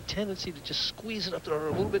you have the tendency to just squeeze it up there a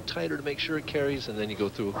little bit tighter to make sure it carries, and then you go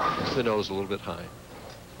through the nose a little bit high.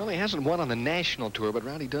 Well, he hasn't won on the national tour, but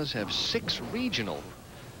Rowdy does have 6 regional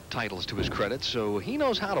titles to his credit, so he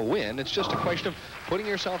knows how to win. It's just a question of putting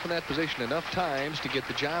yourself in that position enough times to get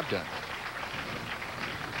the job done.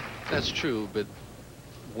 That's true, but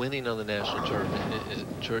winning on the national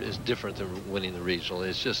tour is different than winning the regional.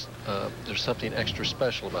 It's just there's something extra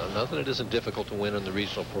special about it. Not that it isn't difficult to win on the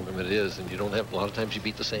regional program, it is, and you don't have, a lot of times you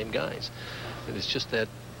beat the same guys. But it's just that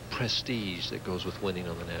prestige that goes with winning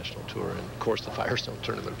on the national tour, and of course the Firestone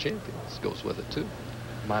Tournament of Champions goes with it too.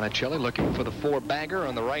 Monacelli looking for the 4-bagger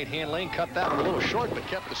on the right-hand lane, cut that one a little short, but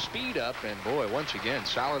kept the speed up, and boy, once again,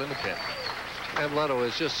 solid in the pit. Amleto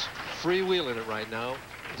is just freewheeling it right now.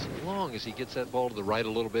 As long as he gets that ball to the right a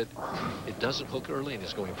little bit, it doesn't hook early, and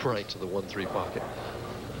it's going right to the 1-3 pocket.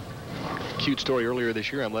 Cute story earlier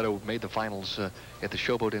this year, Amleto made the finals at the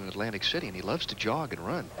Showboat in Atlantic City, and he loves to jog and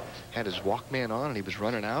run. Had his Walkman on, and he was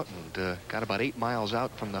running out, and got about 8 miles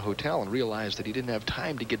out from the hotel and realized that he didn't have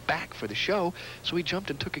time to get back for the show, so he jumped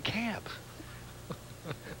and took a cab.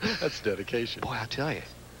 That's dedication. Boy, I'll tell you,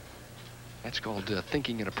 that's called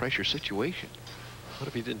thinking in a pressure situation. What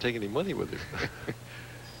if he didn't take any money with him?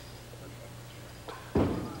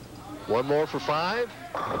 One more for 5,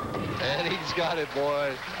 and he's got it,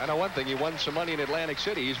 boy. I know one thing, he won some money in Atlantic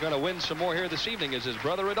City. He's going to win some more here this evening as his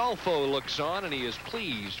brother Adolfo looks on, and he is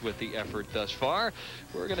pleased with the effort thus far.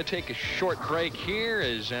 We're going to take a short break here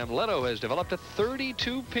as Amleto has developed a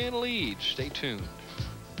 32-pin lead. Stay tuned.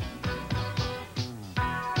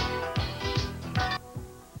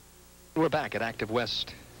 We're back at Active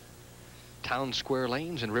West Town Square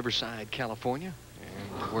Lanes in Riverside, California.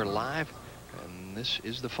 And we're live, and this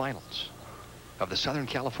is the finals of the Southern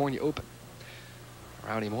California Open.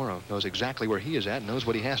 Rowdy Morrow knows exactly where he is at and knows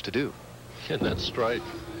what he has to do. And that strike,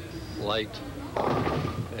 light,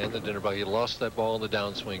 and the dinner bug. He lost that ball in the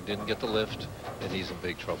downswing, didn't get the lift, and he's in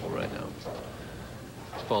big trouble right now.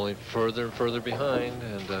 He's falling further and further behind,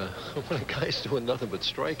 and when a guy's doing nothing but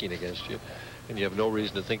striking against you, and you have no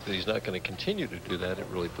reason to think that he's not going to continue to do that, it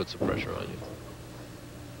really puts the pressure on you.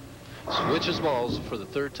 Switches balls for the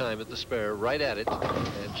third time at the spare, right at it,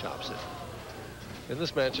 and chops it. And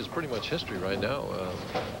this match is pretty much history right now.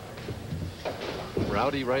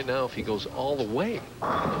 Rowdy right now, if he goes all the way,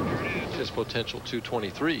 his potential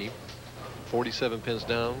 223, 47 pins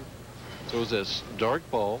down, throws this dark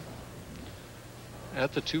ball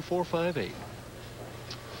at the 2458.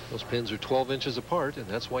 Those pins are 12 inches apart, and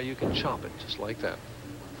that's why you can chop it just like that.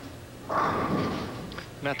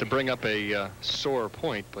 Not to bring up a sore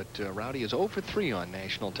point, but Rowdy is 0 for 3 on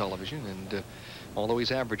national television, and although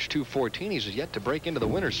he's averaged 214, he's yet to break into the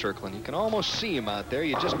winner's circle, and you can almost see him out there.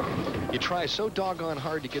 You try so doggone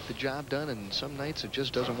hard to get the job done, and some nights it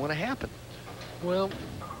just doesn't want to happen. Well,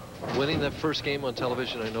 winning that first game on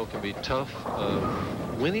television I know can be tough.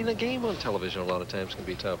 Winning a game on television a lot of times can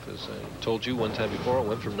be tough. As I told you one time before, I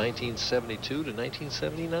went from 1972 to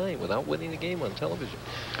 1979 without winning a game on television.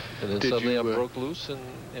 And then suddenly I broke loose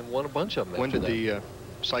and won a bunch of them. When did the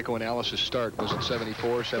psychoanalysis start? Was it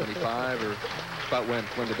 74, 75, or about when?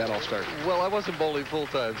 When did that all start? Well, I wasn't bowling full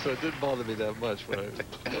time, so it didn't bother me that much when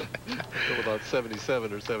until about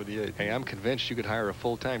 77 or 78. Hey, I'm convinced you could hire a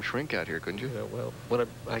full-time shrink out here, couldn't you? Yeah, well,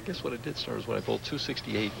 I guess what it did start was when I bowled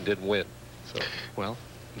 268 and didn't win. So, well,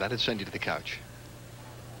 that'd send you to the couch.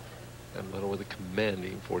 Amleto with a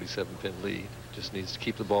commanding 47-pin lead. Just needs to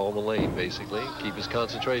keep the ball in the lane, basically. Keep his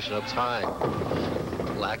concentration up high.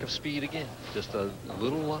 Lack of speed again. Just a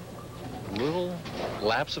little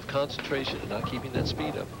lapse of concentration and not keeping that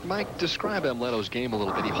speed up. Mike, describe Amleto's game a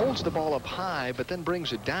little bit. He holds the ball up high, but then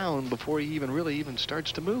brings it down before he really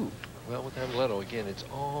starts to move. Well, with Amleto, again, it's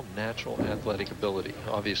all natural athletic ability.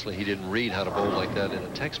 Obviously, he didn't read how to bowl like that in a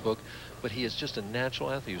textbook, but he is just a natural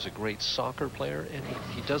athlete. He was a great soccer player, and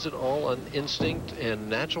he does it all on instinct and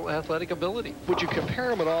natural athletic ability. Would you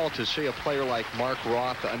compare him at all to, say, a player like Mark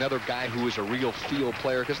Roth, another guy who is a real field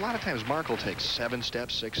player? Because a lot of times Mark will take 7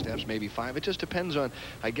 steps, 6 steps, maybe 5. It just depends on,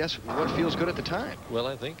 I guess, what feels good at the time. Well,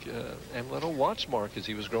 I think Amleto watched Mark as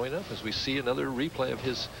he was growing up, as we see another replay of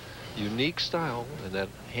his unique style and that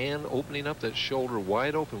hand opening up that shoulder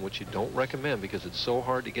wide open, which you don't recommend because it's so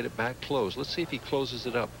hard to get it back closed. Let's see if he closes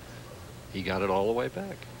it up. He got it all the way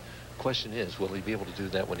back. Question is, will he be able to do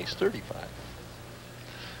that when he's 35?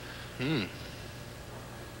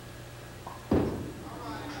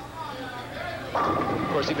 Of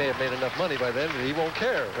course, he may have made enough money by then, but he won't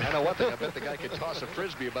care. I know one thing. I bet the guy could toss a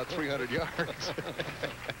Frisbee about 300 yards.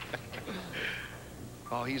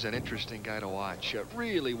 Oh, he's an interesting guy to watch.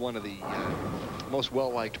 Really one of the most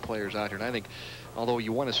well-liked players out here. And I think, although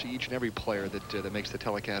you want to see each and every player that makes the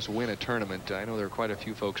telecast win a tournament, I know there are quite a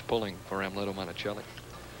few folks pulling for Amleto Monacelli.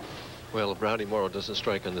 Well, if Rowdy Morrow doesn't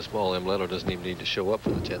strike on this ball, Amleto doesn't even need to show up for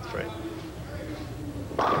the 10th frame.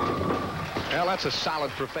 Well, that's a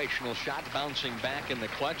solid professional shot, bouncing back in the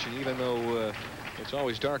clutch. And even though it's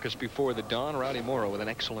always darkest before the dawn, Rowdy Morrow with an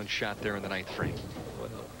excellent shot there in the 9th frame.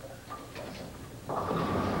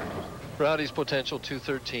 Rowdy's potential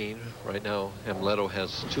 213. Right now, Amleto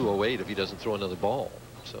has 208 if he doesn't throw another ball.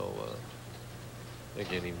 So,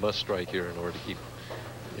 again, he must strike here in order to keep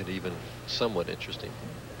it even somewhat interesting.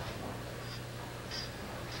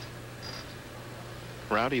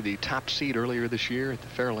 Rowdy, the top seed earlier this year at the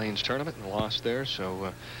Fairlanes tournament, and lost there.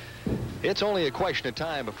 So it's only a question of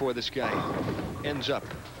time before this guy ends up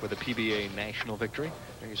with a PBA national victory.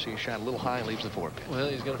 There you see a shot a little high, leaves the 4 pin. Well,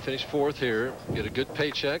 he's going to finish 4th here, get a good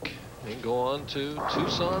paycheck, and go on to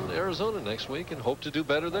Tucson, Arizona next week and hope to do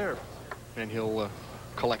better there. And he'll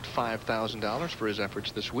collect $5,000 for his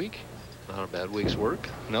efforts this week. Not a bad week's work.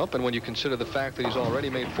 Nope, and when you consider the fact that he's already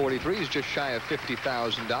made 43, he's just shy of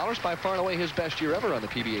 $50,000, by far and away his best year ever on the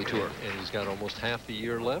PBA Tour. And he's got almost half the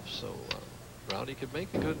year left, so Rowdy could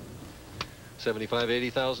make a good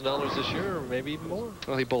 $75,000, $80,000 this year, or maybe even more.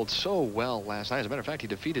 Well, he bowled so well last night. As a matter of fact, he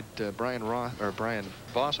defeated Brian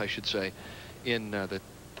Voss, I should say, in the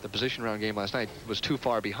position round game last night. Was too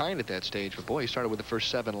far behind at that stage, but boy, he started with the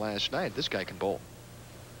first 7 last night. This guy can bowl.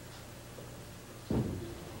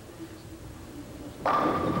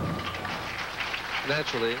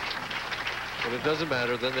 Naturally, but it doesn't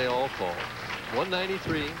matter, then they all fall.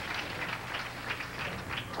 193.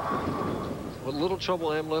 What little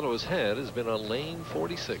trouble Amleto has had has been on lane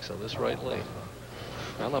 46 on this right lane.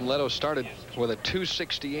 Well, Amleto started with a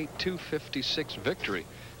 268-256 victory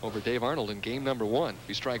over Dave Arnold in game number 1. If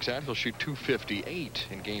he strikes out, he'll shoot 258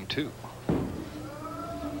 in game 2.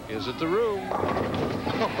 Is it the room?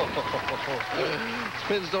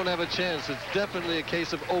 Spins don't have a chance. It's definitely a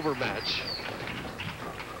case of overmatch.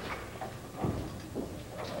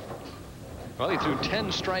 Well, he threw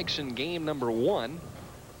 10 strikes in game number 1,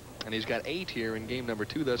 and he's got 8 here in game number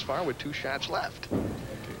 2 thus far with 2 shots left.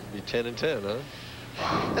 Be 10 and 10, huh?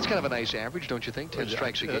 That's kind of a nice average, don't you think? 10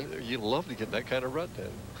 strikes a game. You'd love to get that kind of run,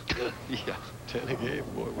 Dan. Yeah. 10 a game,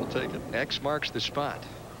 boy, we'll take it. X marks the spot.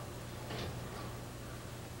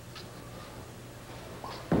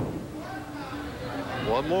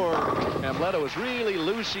 One more. Amleto is really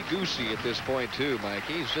loosey-goosey at this point, too, Mike.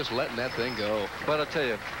 He's just letting that thing go. But I'll tell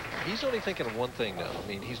you, he's only thinking of one thing now. I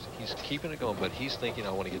mean, he's keeping it going, but he's thinking,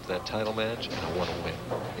 I want to get to that title match, and I want to win.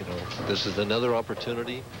 You know, this is another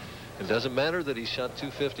opportunity. It doesn't matter that he shot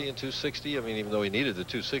 250 and 260. I mean, even though he needed the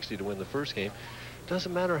 260 to win the first game, it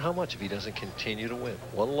doesn't matter how much if he doesn't continue to win.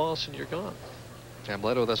 One loss and you're gone.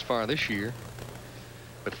 Amleto thus far this year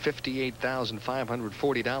with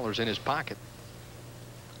 $58,540 in his pocket.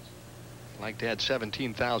 Like to add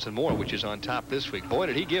 17,000 more, which is on top this week. Boy,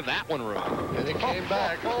 did he give that one room. And it came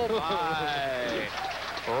back. Oh, my.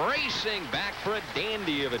 Racing back for a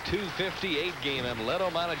dandy of a 258 game. Amleto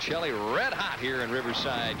Monacelli red hot here in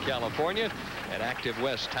Riverside, California at Active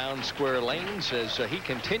West Town Square Lanes as he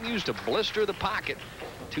continues to blister the pocket.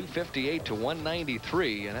 258 to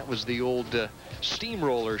 193, and that was the old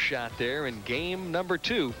steamroller shot there in game number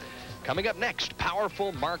 2. Coming up next,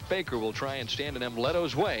 powerful Mark Baker will try and stand in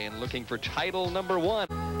Amleto's way and looking for title number 1.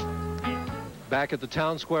 Back at the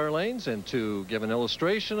Town Square Lanes, and to give an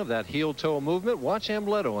illustration of that heel-toe movement, watch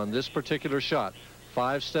Amleto on this particular shot.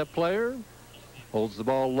 5-step player, holds the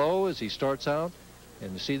ball low as he starts out,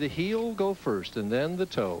 and you see the heel go first and then the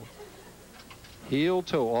toe. Heel,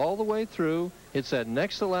 toe all the way through. It's that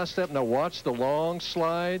next to last step. Now watch the long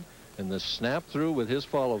slide and the snap through with his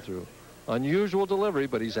follow-through. Unusual delivery,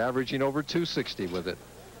 but he's averaging over 260 with it.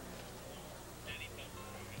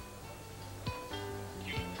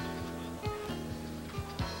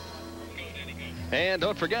 And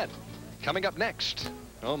don't forget, coming up next,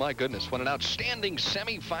 oh my goodness, what an outstanding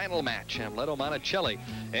semifinal match. Amleto Monacelli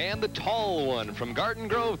and the tall one from Garden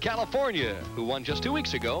Grove, California, who won just 2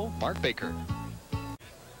 weeks ago, Mark Baker.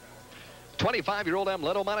 25-year-old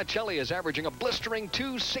Amleto Monacelli is averaging a blistering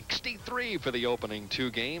 263 for the opening 2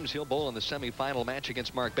 games. He'll bowl in the semifinal match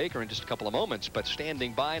against Mark Baker in just a couple of moments. But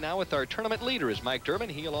standing by now with our tournament leader is Mike Durbin.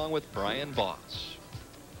 He along with Brian Voss.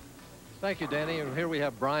 Thank you, Danny. And here we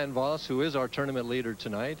have Brian Voss, who is our tournament leader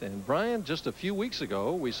tonight. And Brian, just a few weeks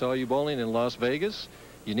ago, we saw you bowling in Las Vegas.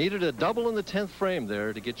 You needed a double in the 10th frame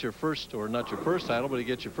there to get your first, or not your first title, but to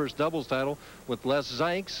get your first doubles title with Les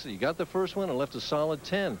Zykes. You got the first one and left a solid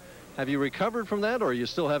 10. Have you recovered from that, or are you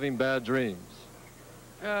still having bad dreams?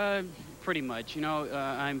 Pretty much. You know,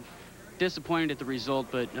 I'm disappointed at the result,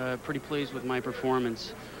 but pretty pleased with my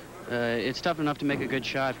performance. It's tough enough to make a good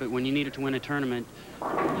shot, but when you need it to win a tournament,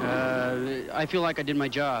 I feel like I did my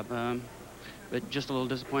job, but just a little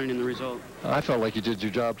disappointed in the result. I felt like you did your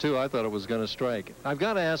job, too. I thought it was going to strike. I've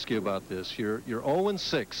got to ask you about this. You're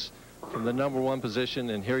 0-6 from the #1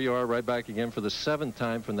 position, and here you are right back again for the 7th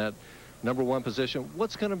time from that #1 position.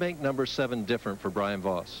 What's going to make number 7 different for Brian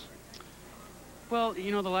Voss? Well,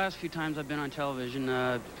 you know, the last few times I've been on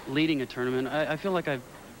television leading a tournament, I feel like I've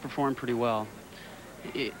performed pretty well.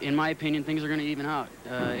 In my opinion, things are going to even out.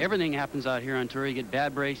 Everything happens out here on tour. You get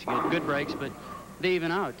bad breaks, you get good breaks, but they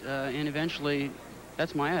even out. And eventually,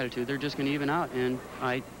 that's my attitude. They're just going to even out, and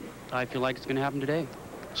I feel like it's going to happen today.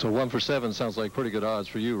 So 1 for 7 sounds like pretty good odds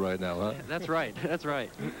for you right now, huh? That's right. That's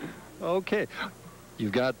right. Okay.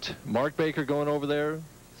 You've got Mark Baker going over there,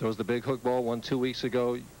 throws the big hook ball, won 2 weeks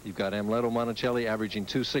ago. You've got Amleto Monacelli averaging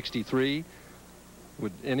 263.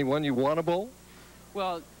 Would anyone you want to bowl?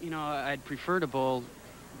 Well, you know, I'd prefer to bowl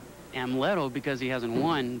Amleto because he hasn't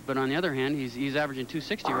won, but on the other hand, he's averaging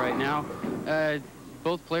 260 right now.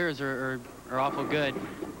 Both players are awful good.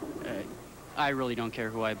 I really don't care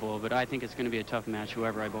who I bowl, but I think it's going to be a tough match,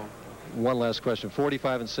 whoever I bowl. One last question,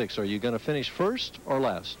 45-6. Are you going to finish first or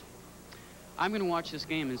last? I'm going to watch this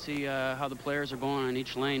game and see how the players are bowling on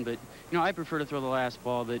each lane, but, you know, I prefer to throw the last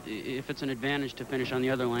ball, but if it's an advantage to finish on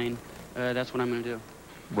the other lane, that's what I'm going to do.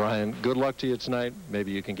 Brian, good luck to you tonight.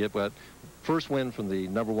 Maybe you can get that first win from the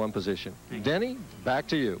 #1 position. Denny, back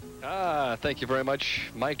to you. Thank you very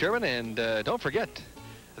much, Mike Durbin, and don't forget,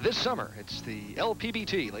 this summer, it's the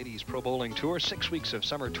LPBT Ladies Pro Bowling Tour, 6 weeks of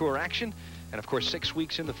summer tour action. And of course, 6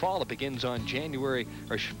 weeks in the fall. It begins on July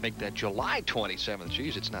 27th.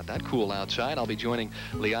 Geez, it's not that cool outside. I'll be joining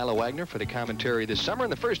Leila Wagner for the commentary this summer.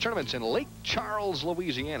 And the first tournament's in Lake Charles,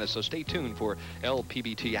 Louisiana. So stay tuned for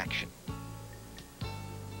LPBT action.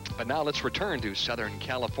 But now let's return to Southern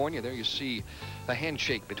California. There you see a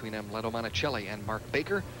handshake between Amleto Monacelli and Mark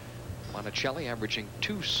Baker. Monacelli averaging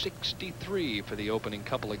 263 for the opening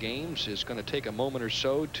couple of games. Is going to take a moment or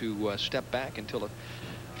so to step back until a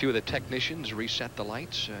few of the technicians reset the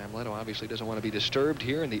lights. Amleto obviously doesn't want to be disturbed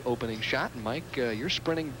here in the opening shot. And Mike, you're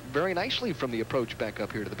sprinting very nicely from the approach back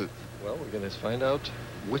up here to the booth. Well, we're going to find out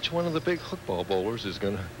which one of the big hookball bowlers is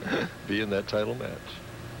going to be in that title match.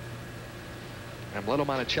 Amleto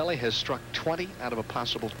Monacelli has struck 20 out of a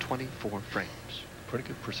possible 24 frames. Pretty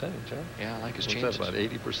good percentage, huh? Yeah, I like his What's chances. that, about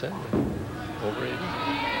 80%? Over 80?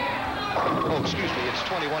 Oh, excuse me, it's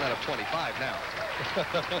 21 out of 25 now.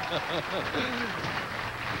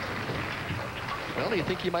 Well, do you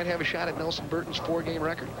think he might have a shot at Nelson Burton's 4-game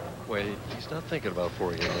record? Wait, he's not thinking about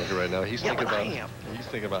 4-game record right now. He's thinking about. He's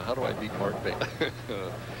thinking about how do I beat Mark Baker.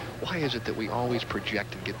 Why is it that we always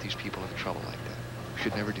project and get these people into trouble like that? We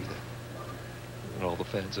should never do that. And all the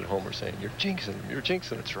fans at home are saying, "You're jinxing him. You're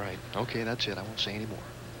jinxing him." That's right. Okay, that's it. I won't say any more.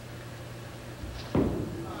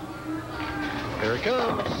 Here it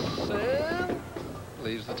comes. And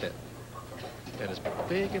leaves the 10. And as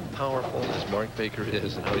big and powerful as Mark Baker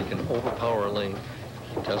is and how he can overpower a lane,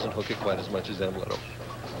 he doesn't hook it quite as much as Amleto.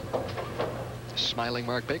 Smiling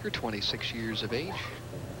Mark Baker, 26 years of age.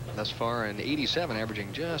 Thus far in 87,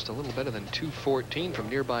 averaging just a little better than 214 from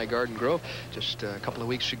nearby Garden Grove. Just a couple of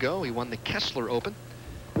weeks ago, he won the Kessler Open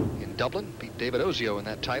in Dublin, beat David Ozio in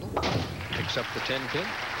that title. Picks up the 10-pin.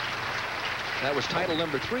 That was title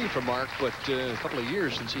number 3 for Mark, but a couple of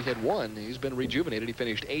years since he had won. He's been rejuvenated. He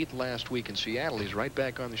finished 8th last week in Seattle. He's right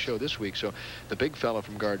back on the show this week. So the big fella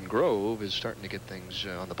from Garden Grove is starting to get things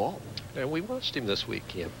on the ball. And we watched him this week.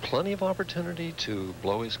 He had plenty of opportunity to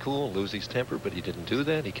blow his cool and lose his temper, but he didn't do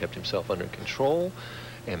that. He kept himself under control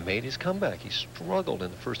and made his comeback. He struggled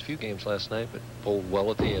in the first few games last night, but bowled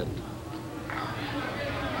well at the end.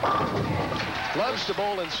 Loves to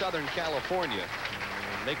bowl in Southern California.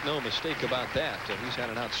 Make no mistake about that. He's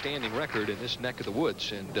had an outstanding record in this neck of the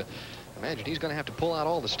woods, and imagine he's going to have to pull out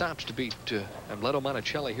all the stops to beat Amleto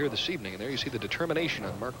Monacelli here this evening. And there you see the determination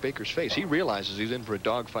on Mark Baker's face. He realizes he's in for a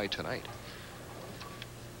dogfight tonight.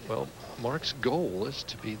 Well, Mark's goal is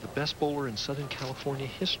to be the best bowler in Southern California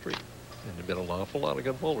history, and there have been an awful lot of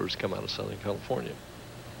good bowlers come out of Southern California.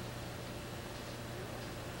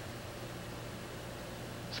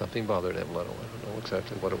 Something bothered Amleto. I don't know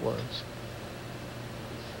exactly what it was.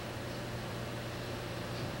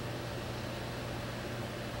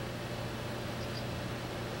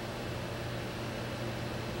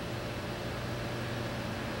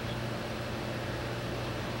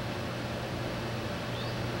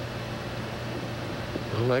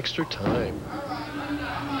 Extra time.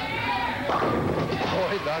 Oh,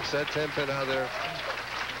 he knocks that 10-pin out of there.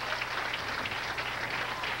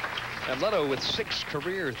 Amleto with 6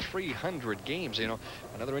 career 300 games. You know,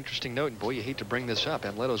 another interesting note, and boy, you hate to bring this up.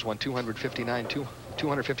 Amleto's won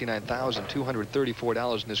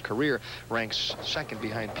 $259,234 in his career. Ranks 2nd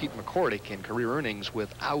behind Pete McCordick in career earnings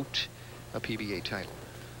without a PBA title.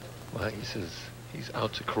 Well, he says he's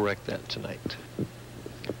out to correct that tonight.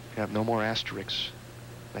 Have no more asterisks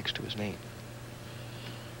next to his name.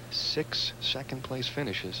 6 second-place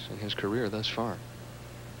finishes in his career thus far.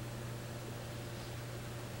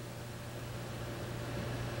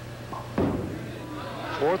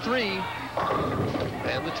 Four 3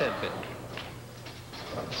 and the 10-pin.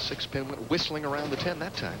 6-pin went whistling around the 10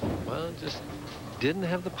 that time. Well, just didn't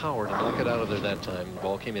have the power to knock it out of there that time. The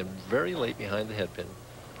ball came in very late behind the headpin.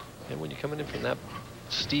 And when you're coming in from that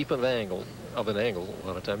steep of an angle, a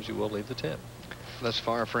lot of times you will leave the 10. Thus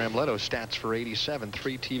far for Amleto, stats for 87,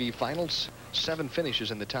 3 TV finals, 7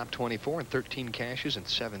 finishes in the top 24, and 13 cashes in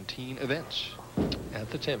 17 events.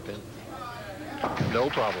 At the 10-pin. No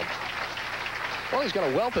problem. Well, he's got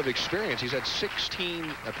a wealth of experience. He's had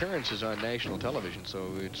 16 appearances on national television,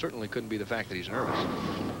 so it certainly couldn't be the fact that he's nervous.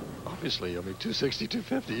 Obviously, I mean, 260,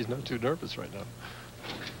 250, he's not too nervous right now.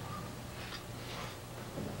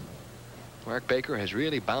 Mark Baker has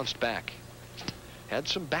really bounced back. Had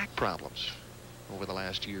some back problems over the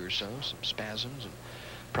last year or so, some spasms and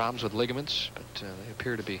problems with ligaments, but they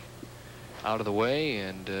appear to be out of the way,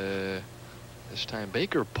 and this time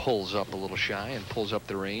Baker pulls up a little shy and pulls up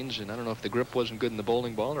the reins, and I don't know if the grip wasn't good in the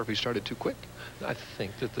bowling ball or if he started too quick. I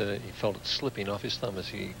think that he felt it slipping off his thumb as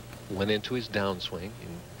he went into his downswing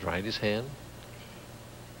and dried his hand.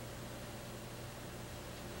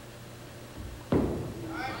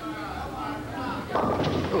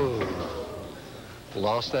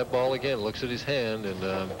 Lost that ball again. Looks at his hand,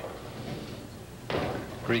 and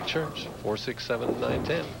Greek Church, 4, 6, 7, 9,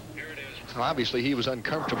 10. Well, obviously, he was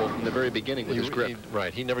uncomfortable from the very beginning with his grip.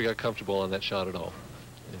 Right, he never got comfortable on that shot at all.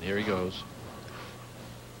 And here he goes.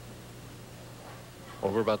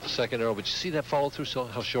 Over about the second arrow, but you see that follow through, so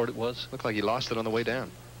how short it was? Looked like he lost it on the way down.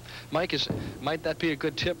 Mike, might that be a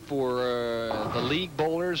good tip for the league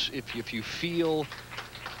bowlers? If you feel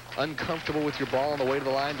uncomfortable with your ball on the way to the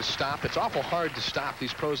line, to stop. It's awful hard to stop.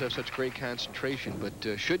 These pros have such great concentration,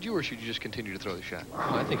 but should you, or should you just continue to throw the shot?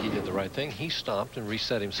 Well, I think he did the right thing. He stopped and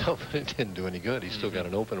reset himself, but it didn't do any good. He still got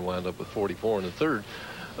an open and wound up with 44 in the third.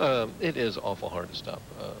 It is awful hard to stop.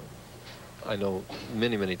 I know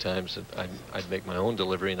many times that I'd make my own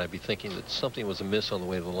delivery, and I'd be thinking that something was amiss on the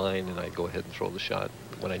way to the line, and I'd go ahead and throw the shot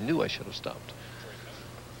when I knew I should have stopped.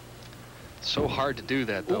 So hard to do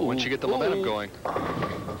that, though, once you get the momentum going.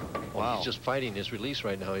 Wow. He's just fighting his release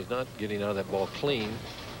right now. He's not getting out of that ball clean.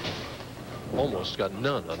 Almost got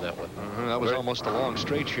none on that one. That was almost a long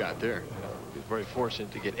straight shot there. Yeah, he was very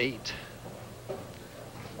fortunate to get 8.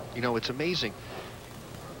 You know, it's amazing.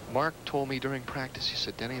 Mark told me during practice, he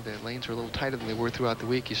said, Denny, the lanes are a little tighter than they were throughout the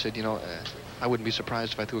week. He said, you know, I wouldn't be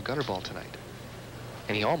surprised if I threw a gutter ball tonight.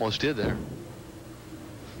 And he almost did there.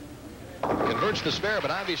 Converts the spare,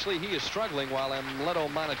 but obviously he is struggling while Amleto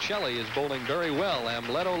Monacelli is bowling very well.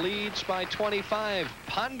 Amleto leads by 25,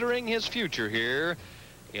 pondering his future here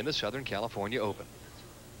in the Southern California Open.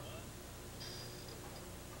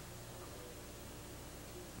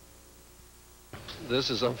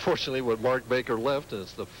 This is unfortunately what Mark Baker left, and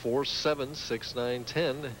it's the 4, 7, 6, 9,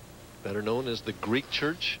 10, better known as the Greek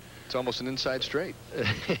Church. It's almost an inside straight.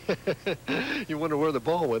 You wonder where the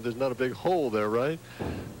ball went. There's not a big hole there, right?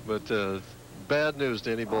 But bad news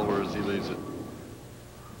to any bowler as he leaves it.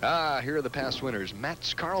 Here are the past winners.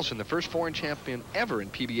 Mats Carlson, the first foreign champion ever in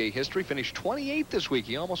PBA history, finished 28th this week.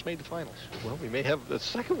 He almost made the finals. Well, we may have the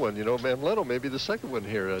second one. You know, Amleto may be the second one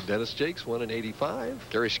here. Dennis Jakes won in '85.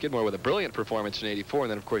 Gary Skidmore with a brilliant performance in '84,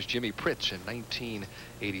 and then, of course, Jimmy Pritz in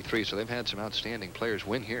 1983. So they've had some outstanding players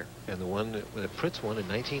win here. And the one that Pritz won in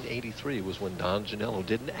 1983 was when Don Janello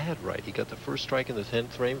didn't add right. He got the first strike in the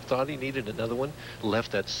 10th frame, thought he needed another one,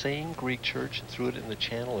 left that same Greek Church and threw it in the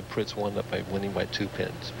channel, and Pritz won up by winning by 2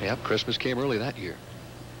 pins. Yep, Christmas came early that year.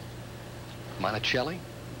 Monacelli,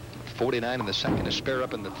 49 in the second, a spare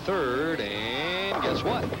up in the third, and guess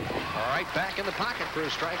what? All right, back in the pocket for a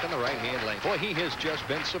strike on the right-hand lane. Boy, he has just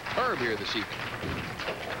been superb here this evening.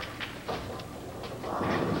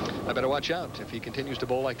 I better watch out. If he continues to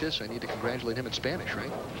bowl like this, I need to congratulate him in Spanish,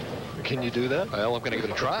 right? Can you do that? Well, I'm going to give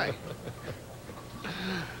it a try.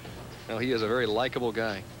 No, he is a very likable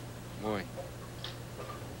guy. Boy,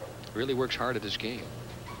 really works hard at his game.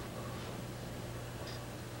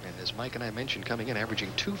 And as Mike and I mentioned, coming in, averaging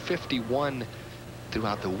 251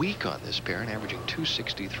 throughout the week on this pair and averaging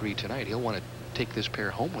 263 tonight. He'll want to take this pair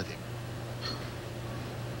home with him.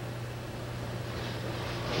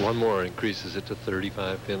 One more increases it to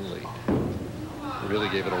 35-pin lead. Really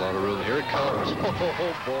gave it a lot of room. Here it comes.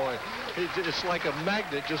 Oh, boy. It's like a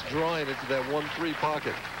magnet just drawing it to that 1-3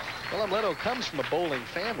 pocket. Well, Amleto comes from a bowling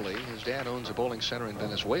family. His dad owns a bowling center in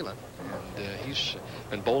Venezuela. And he's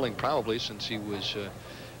been bowling probably since he was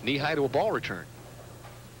knee-high to a ball return.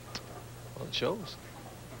 Well, it shows.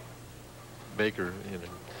 Baker in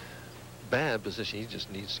a bad position. He just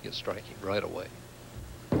needs to get striking right away.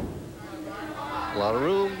 A lot of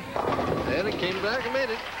room, and it came back and made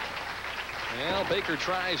it. Well, Baker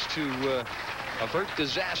tries to avert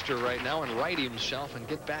disaster right now and right himself and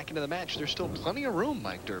get back into the match. There's still plenty of room,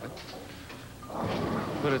 Mike Durbin.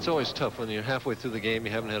 But it's always tough when you're halfway through the game,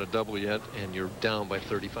 you haven't had a double yet, and you're down by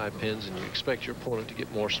 35 pins, and you expect your opponent to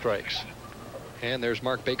get more strikes. And there's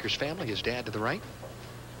Mark Baker's family, his dad to the right.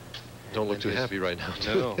 Don't look too happy right now.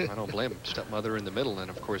 No, I don't blame him. Stepmother in the middle, and,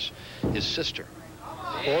 of course, his sister.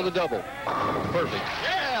 Or the double. Perfect.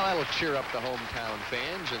 Yeah, that'll cheer up the hometown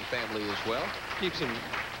fans and family as well. Keeps him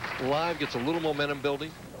alive, gets a little momentum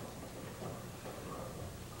building.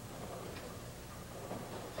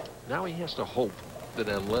 Now he has to hope that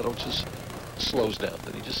Amleto just slows down,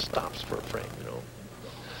 that he just stops for a frame, you know.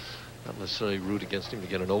 Not necessarily root against him to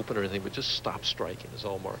get an open or anything, but just stop striking is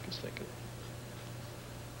all Mark is thinking.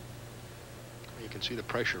 You can see the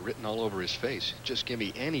pressure written all over his face. Just give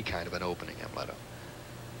me any kind of an opening, Amleto.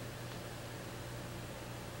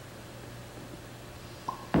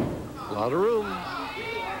 A lot of room.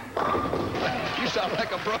 You sound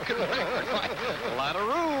like a broken record. A lot of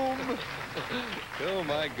room. Oh,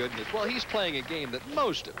 my goodness. Well, he's playing a game that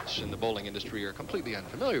most of us in the bowling industry are completely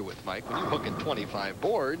unfamiliar with, Mike. When you hook in 25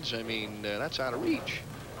 boards, I mean, that's out of reach.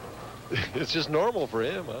 It's just normal for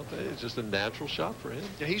him. I'll tell you, it's just a natural shot for him.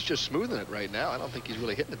 Yeah, he's just smoothing it right now. I don't think he's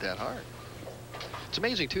really hitting it that hard. It's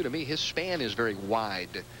amazing, too, to me. His span is very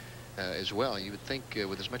wide as well. You would think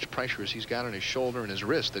with as much pressure as he's got on his shoulder and his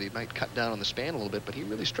wrist that he might cut down on the span a little bit, but he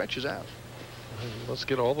really stretches out. He wants to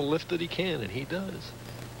get all the lift that he can, and he does.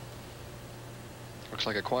 Looks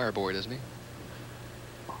like a choir boy, doesn't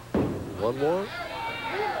he? One more.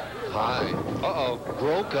 High. Uh-oh.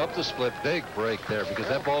 Broke up the split. Big break there because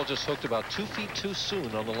that ball just hooked about 2 feet too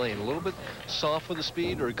soon on the lane. A little bit soft with the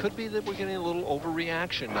speed, or it could be that we're getting a little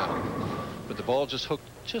overreaction now. But the ball just hooked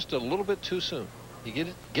just a little bit too soon.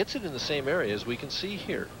 He gets it in the same area as we can see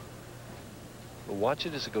here. But watch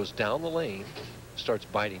it as it goes down the lane. Starts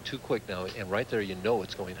biting too quick now, and right there you know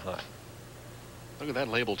it's going high. Look at that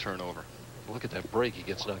label turnover. Look at that break. He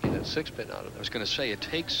gets knocking that 6-pin out of there. I was going to say, it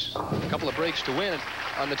takes a couple of breaks to win.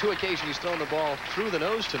 On the 2 occasions he's thrown the ball through the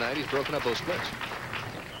nose tonight, he's broken up those splits.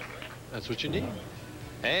 That's what you need.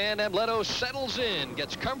 And Amleto settles in,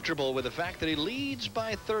 gets comfortable with the fact that he leads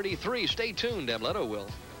by 33. Stay tuned, Amleto will.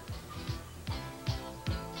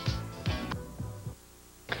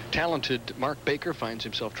 Talented Mark Baker finds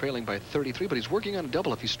himself trailing by 33, but he's working on a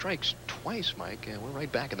double. If he strikes twice, Mike, we're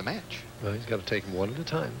right back in the match. Well, he's got to take them one at a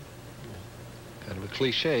time. Kind of a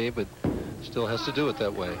cliche, but still has to do it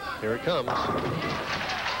that way. Here it comes.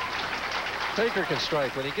 Baker can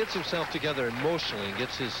strike. When he gets himself together emotionally and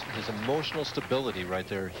gets his emotional stability right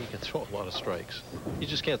there, he can throw a lot of strikes. You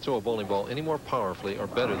just can't throw a bowling ball any more powerfully or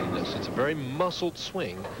better than this. It's a very muscled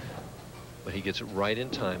swing, but he gets it right in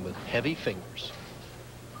time with heavy fingers.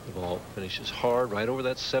 The ball finishes hard right over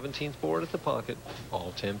that 17th board at the pocket.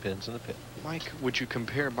 All 10 pins in the pin. Mike, would you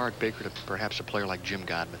compare Mark Baker to perhaps a player like Jim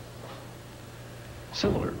Godman?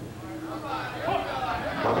 Similar.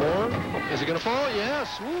 One more. Is it going to fall?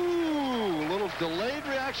 Yes. Woo! A little delayed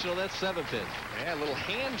reaction on that 7-pin. Yeah, a little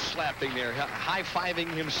hand slapping there. High-fiving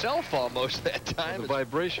himself almost that time. The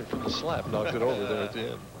vibration from the slap knocked it over there at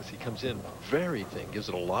the end. As he comes in very thin, gives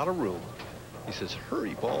it a lot of room. He says,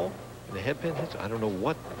 hurry, ball. And the head pin hits. I don't know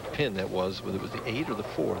what pin that was, whether it was the 8 or the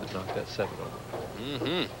 4 that knocked that 7 over.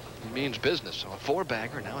 It means business. So a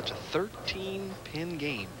 4-bagger. Now it's a 13-pin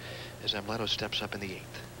game as Amleto steps up in the 8th.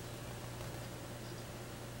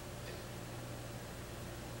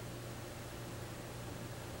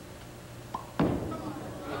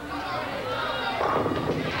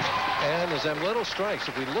 And as Amleto strikes,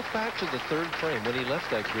 if we look back to the 3rd frame, when he left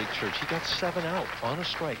that Greek church, he got 7 out on a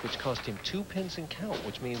strike, which cost him 2 pins and count,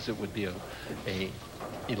 which means it would be a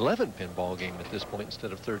 11-pin ball game at this point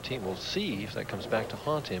instead of 13. We'll see if that comes back to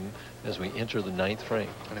haunt him as we enter the 9th frame.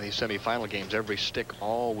 And in these semifinal games, every stick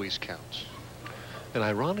always counts. And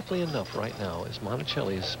ironically enough, right now, as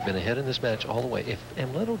Monacelli has been ahead in this match all the way, if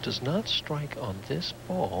Amleto does not strike on this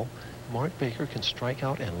ball, Mark Baker can strike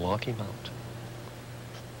out and lock him out.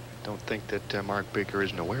 Don't think that Mark Baker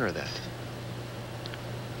isn't aware of that.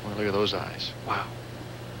 Well, look at those eyes. Wow.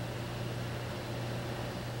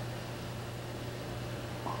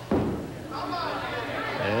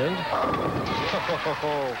 And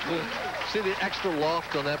see the extra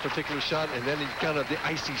loft on that particular shot, and then kind of the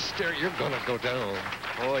icy stare. You're gonna go down.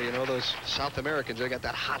 Boy, you know those South Americans, they got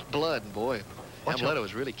that hot blood. Boy, Amleto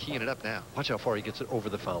is really keying it up now. Watch how far he gets it over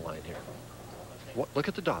the foul line here. Look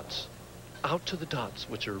at the dots. Out to the dots,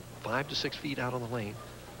 which are 5 to 6 feet out on the lane.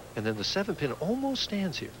 And then the 7-pin almost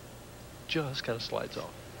stands here. Just kind of slides off.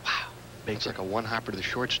 Wow. Baker. It's like a one-hopper to the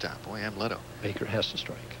shortstop. Boy, Amleto. Baker has to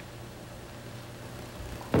strike.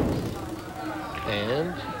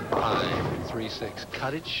 And 5-3-6.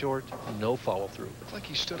 Cut it short, no follow-through. Looks like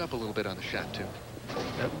he stood up a little bit on the shot, too.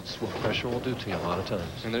 That's what pressure will do to you a lot of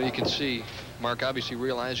times. And there you can see Mark obviously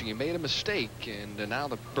realizing he made a mistake, and now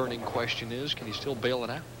the burning question is, can he still bail it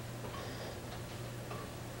out?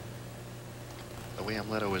 The way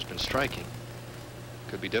Amleto has been striking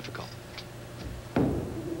could be difficult.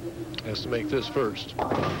 Has to make this first.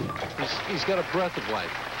 He's got a breath of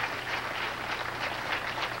life.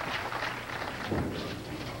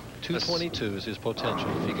 222 is his potential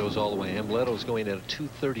if he goes all the way. Amleto's going at a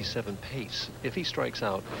 237 pace. If he strikes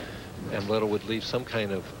out, Amleto would leave some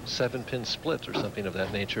kind of 7-pin split or something of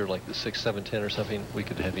that nature, like the 6-7-10 or something. We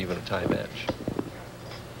could have even a tie match.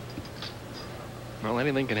 Well,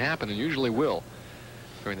 anything can happen, and usually will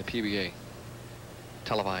during the PBA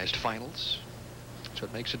televised finals. So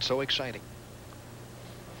it makes it so exciting.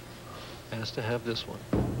 Has to have this one.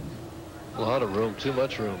 A lot of room, too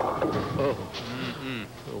much room. Oh.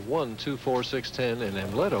 1, 2, 4, 6, 10, and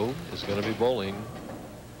Amleto is going to be bowling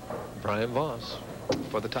Brian Voss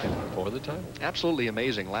for the title. For the title. Absolutely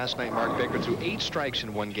amazing. Last night, Mark Baker threw 8 strikes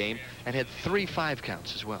in one game and had 3 5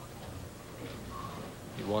 counts as well.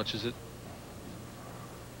 He watches it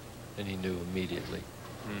and he knew immediately.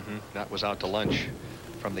 That was out to lunch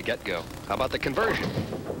from the get-go. How about the conversion?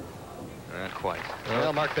 Not quite.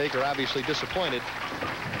 Well, Mark Baker obviously disappointed.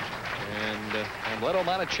 And Amleto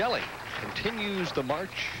Monacelli continues the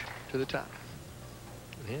march to the top.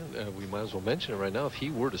 And we might as well mention it right now. If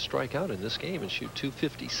he were to strike out in this game and shoot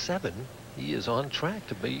 257, he is on track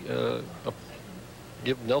to be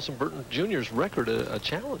give Nelson Burton Jr.'s record a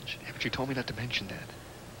challenge. Yeah, but you told me not to mention that.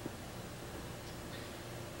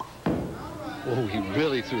 Oh, he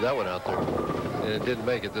really threw that one out there. And it didn't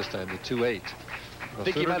make it this time, the 2-8. I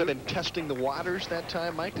think he might have been testing the waters that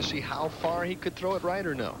time, Mike, to see how far he could throw it right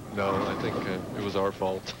or no? No, I think it was our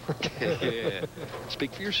fault. Yeah.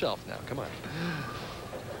 Speak for yourself now. Come on.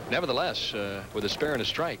 Nevertheless, with a spare and a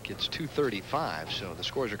strike, it's 235, so the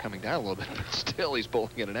scores are coming down a little bit, but still he's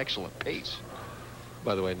bowling at an excellent pace.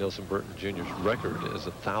 By the way, Nelson Burton Jr.'s record is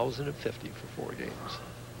 1,050 for 4 games.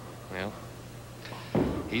 Well,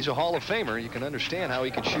 he's a Hall of Famer. You can understand how he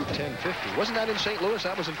could shoot 1050. Wasn't that in St. Louis?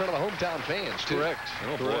 That was in front of the hometown fans, too. Correct.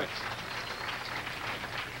 Oh, boy.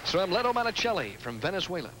 So Amleto Monacelli from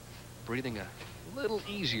Venezuela, breathing a little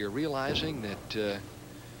easier, realizing that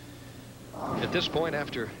at this point,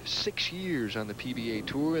 after 6 years on the PBA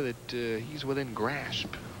Tour, that he's within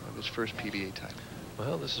grasp of his first PBA title.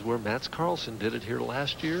 Well, this is where Mats Carlsen did it here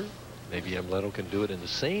last year. Maybe Amleto can do it in the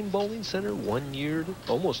same bowling center 1 year,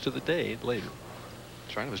 almost to the day later.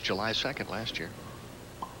 That's right. It was July 2nd last year.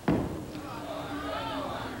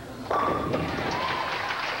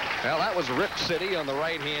 Well, that was Rip City on the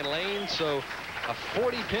right-hand lane, so a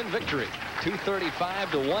 40-pin victory,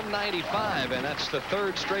 235 to 195, and that's the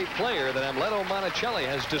third straight player that Amleto Monacelli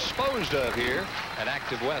has disposed of here at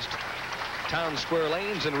Active West Town Square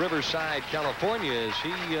Lanes in Riverside, California, as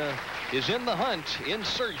he is in the hunt in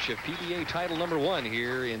search of PBA title #1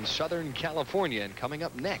 here in Southern California. And coming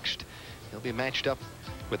up next, he'll be matched up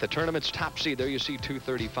with the tournament's top seed. There you see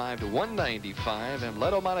 235 to 195.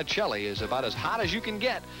 Amleto Monacelli is about as hot as you can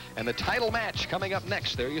get. And the title match coming up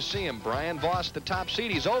next. There you see him. Brian Voss, the top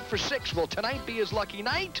seed. He's 0 for 6. Will tonight be his lucky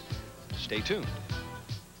night? Stay tuned.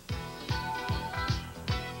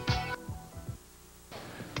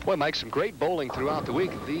 Boy, Mike, some great bowling throughout the week.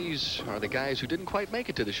 These are the guys who didn't quite make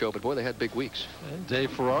it to the show, but boy, they had big weeks. And Dave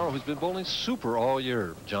Ferraro, who's been bowling super all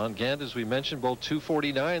year. John Gant, as we mentioned, bowled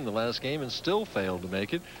 249 the last game and still failed to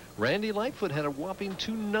make it. Randy Lightfoot had a whopping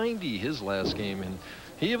 290 his last game, and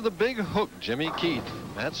he of the big hook, Jimmy Keith.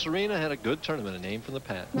 Matt Serena had a good tournament, a name from the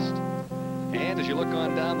past. And as you look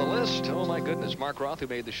on down the list, oh my goodness, Mark Roth, who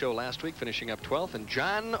made the show last week, finishing up 12th, and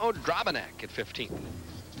John Odrabanek at 15th.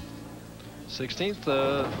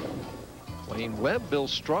 16th, Wayne Webb, Bill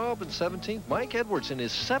Straub in 17th, Mike Edwards in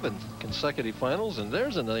his 7th consecutive finals, and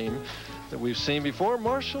there's a name that we've seen before,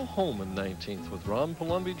 Marshall Holman 19th, with Ron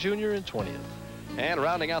Palumbi Jr. in 20th. And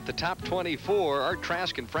rounding out the top 24, Art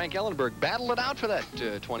Trask and Frank Ellenberg battled it out for that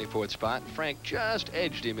 24th spot. Frank just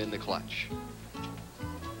edged him in the clutch.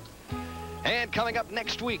 And coming up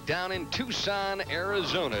next week down in Tucson,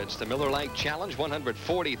 Arizona, it's the Miller Lite Challenge,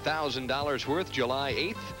 $140,000 worth, July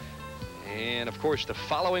 8th. And, of course, the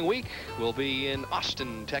following week will be in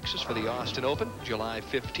Austin, Texas for the Austin Open, July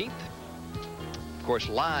 15th. Of course,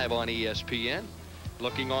 live on ESPN.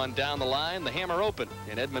 Looking on down the line, the Hammer Open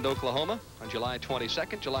in Edmond, Oklahoma on July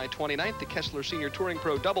 22nd, July 29th. The Kessler Senior Touring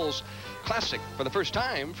Pro Doubles Classic for the first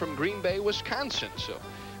time from Green Bay, Wisconsin. So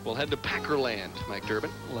we'll head to Packerland, Mike Durbin.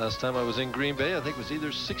 Last time I was in Green Bay, I think it was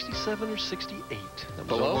either 67 or 68.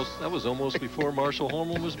 That was almost before Marshall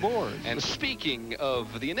Holman was born. And speaking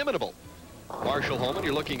of the inimitable Marshall Holman,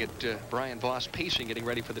 you're looking at Brian Voss pacing, getting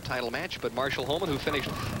ready for the title match. But Marshall Holman, who finished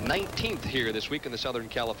 19th here this week in the Southern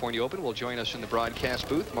California Open, will join us in the broadcast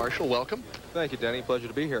booth. Marshall, welcome. Thank you, Denny. Pleasure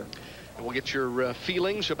to be here. And we'll get your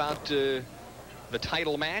feelings about the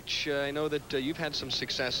title match. I know that you've had some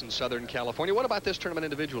success in Southern California. What about this tournament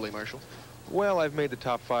individually, Marshall? Well, I've made the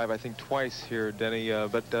top 5, I think, twice here, Denny,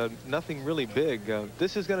 but nothing really big.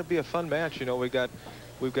 This is going to be a fun match. You know, we've got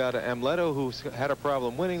Amleto, who's had a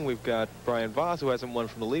problem winning. We've got Brian Voss, who hasn't won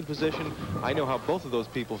from the lead position. I know how both of those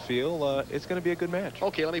people feel. It's going to be a good match.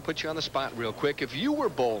 Okay, let me put you on the spot real quick. If you were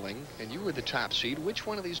bowling and you were the top seed, which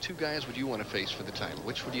one of these two guys would you want to face for the title?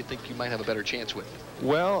 Which would you think you might have a better chance with?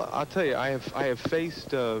 Well, I'll tell you, I have faced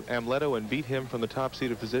Amleto and beat him from the top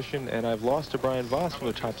seeded position, and I've lost to Brian Voss from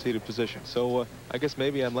the top seeded position. So I guess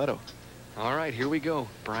maybe Amleto. All right, here we go.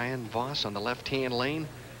 Brian Voss on the left-hand lane.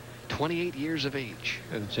 28 years of age.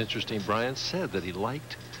 And it's interesting, Brian said that he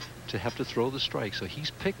liked to have to throw the strike, so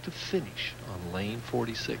he's picked to finish on lane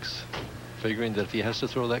 46, figuring that if he has to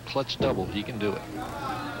throw that clutch double, he can do it.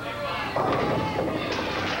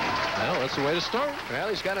 Well, that's the way to start. Well,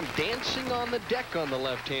 he's got him dancing on the deck on the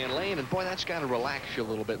left-hand lane, and boy, that's got to relax you a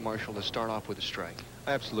little bit, Marshall, to start off with a strike.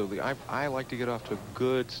 Absolutely. I like to get off to a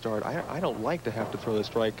good start. I don't like to have to throw the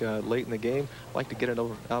strike late in the game. I like to get it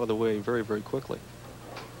out of the way very, very quickly.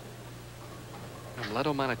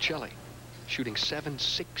 Amleto Monacelli shooting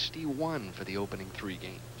 .761 for the opening 3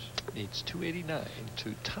 games. Needs 289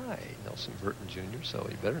 to tie Nelson Burton Jr., so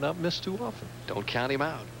he better not miss too often. Don't count him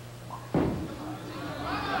out.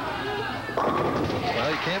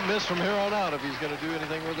 Well, he can't miss from here on out if he's going to do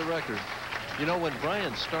anything with the record. You know, when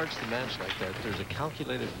Brian starts the match like that, there's a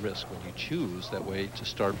calculated risk when you choose that way to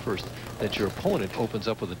start first, that your opponent opens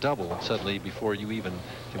up with a double, and suddenly, before you even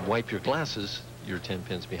can wipe your glasses, you're 10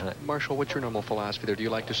 pins behind. Marshall, what's your normal philosophy there? Do you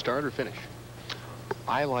like to start or finish?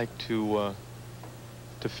 I like to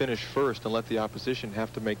finish first and let the opposition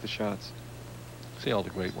have to make the shots. See, all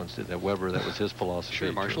the great ones did that. Weber, that was his philosophy.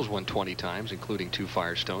 Sure, Marshall's won 20 times, including 2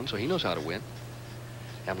 Firestones, so he knows how to win.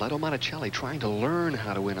 Amleto Monacelli trying to learn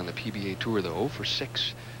how to win on the PBA Tour, though. 0 for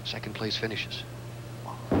 6 second-place finishes.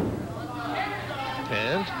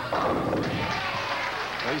 And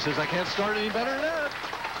well, he says, I can't start any better than that.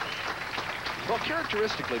 Well,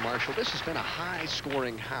 characteristically, Marshall, this has been a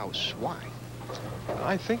high-scoring house. Why?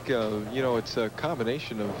 I think you know, it's a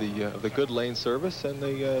combination of the good lane service and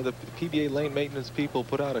the PBA lane maintenance people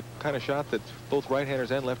put out a kind of shot that both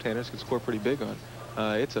right-handers and left-handers can score pretty big on.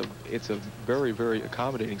 It's a very, very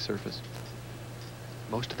accommodating surface.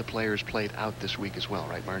 Most of the players played out this week as well,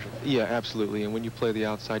 right, Marshall? Yeah, absolutely. And when you play the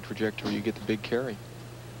outside trajectory, you get the big carry.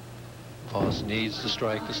 Voss needs the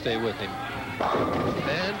strike to stay with him.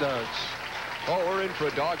 And does. Oh, we're in for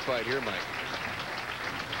a dogfight here, Mike.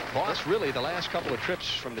 Voss really, the last couple of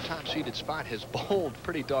trips from the top-seeded spot, has bowled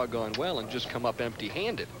pretty doggone well and just come up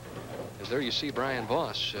empty-handed. As there you see Brian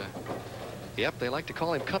Voss. Yep, they like to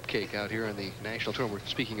call him Cupcake out here on the national tour. We're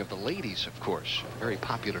speaking of the ladies, of course. A very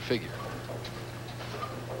popular figure.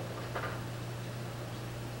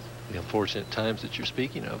 The unfortunate times that you're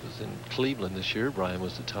speaking of is in Cleveland this year. Brian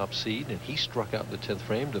was the top seed, and he struck out in the 10th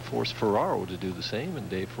frame to force Ferraro to do the same, and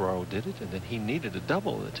Dave Ferraro did it, and then he needed a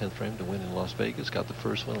double in the 10th frame to win in Las Vegas. Got the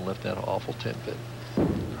first one and left that awful 10-pin.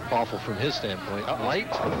 Awful from his standpoint. Light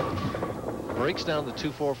breaks down the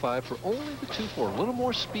 2-4-5 for only the 2-4. A little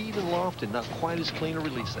more speed and loft and not quite as clean a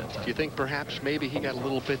release that time. Do you think perhaps maybe he got a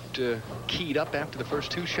little bit keyed up after the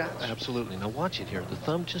first 2 shots? Absolutely. Now watch it here. The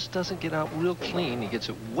thumb just doesn't get out real clean. He gets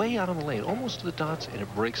it way out on the lane, almost to the dots, and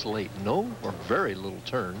it breaks late. No or very little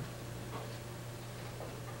turn.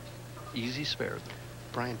 Easy spare.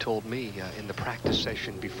 Brian told me in the practice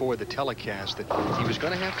session before the telecast that he was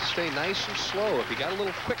going to have to stay nice and slow. If he got a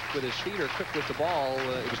little quick with his feet or quick with the ball,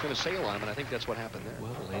 it was going to sail on him, and I think that's what happened there.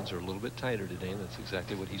 Well, the lanes are a little bit tighter today, and that's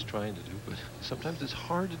exactly what he's trying to do, but sometimes it's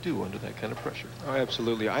hard to do under that kind of pressure. Oh,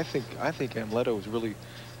 absolutely. I think Amleto is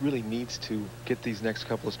really needs to get these next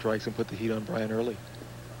couple of strikes and put the heat on Brian early.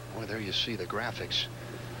 Well, there you see the graphics.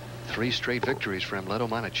 3 straight victories for Amleto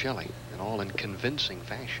Monacelli, and all in convincing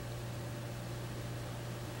fashion.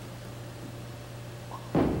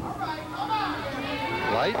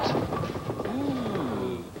 Light.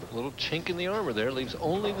 Ooh, a little chink in the armor there. Leaves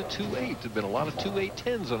only the 2-8. There've been a lot of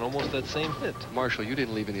 2-8-10s on almost that same hit. Marshall, you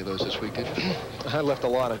didn't leave any of those this week, did you? I left a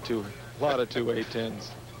lot of 2-8-10s.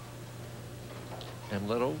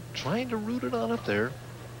 Amleto trying to root it on up there.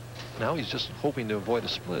 Now he's just hoping to avoid a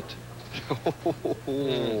split. A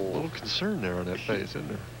little concern there on that face, isn't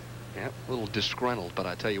there? Yeah, a little disgruntled, but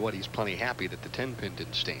I tell you what, he's plenty happy that the 10-pin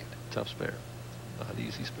didn't stand. Tough spare. Not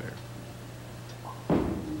easy spare.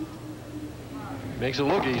 Makes it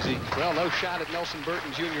look easy. Well, no shot at Nelson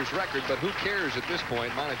Burton Jr.'s record, but who cares at this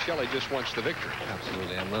point? Monacelli just wants the victory.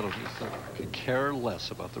 Absolutely. Amleto could care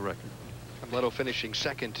less about the record. Amleto finishing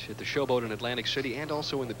 2nd at the Showboat in Atlantic City and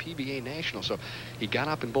also in the PBA National. So he got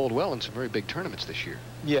up and bowled well in some very big tournaments this year.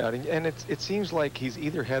 Yeah, and it seems like he's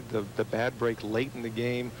either had the bad break late in the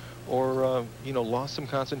game or, you know, lost some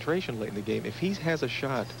concentration late in the game. If he has a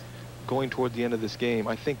shot going toward the end of this game,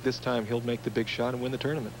 I think this time he'll make the big shot and win the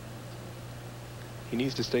tournament. He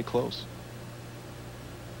needs to stay close.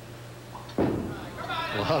 A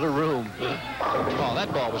lot of room. Oh,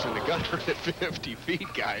 that ball was in the gutter at 50 feet,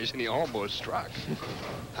 guys, and he almost struck.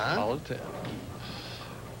 Huh? Solid 10.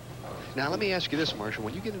 Now, let me ask you this, Marshall.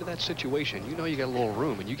 When you get into that situation, you know you got a little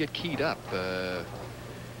room and you get keyed up.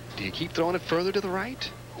 Do you keep throwing it further to the right?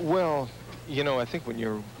 Well, you know, I think when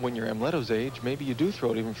you're Amleto's age, maybe you do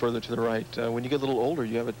throw it even further to the right. When you get a little older,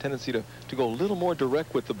 you have a tendency to go a little more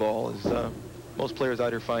direct with the ball, as most players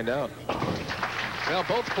out here find out. Well,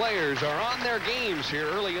 both players are on their games here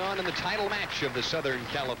early on in the title match of the Southern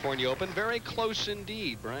California Open. Very close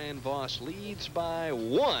indeed. Brian Voss leads by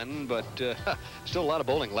 1, but still a lot of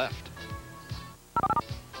bowling left.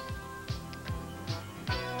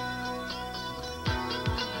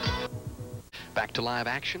 Back to live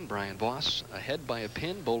action. Brian Voss ahead by a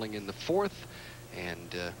pin, bowling in the 4th,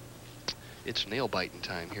 and it's nail-biting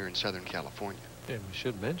time here in Southern California. And we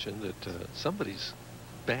should mention that somebody's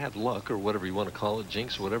bad luck, or whatever you want to call it,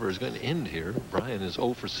 jinx or whatever, is going to end here. Brian is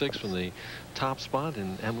 0 for 6 from the top spot,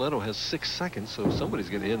 and Amleto has 6 seconds, so somebody's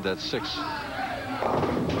going to end that 6.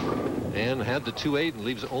 And had the 2-8 and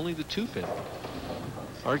leaves only the 2-pin.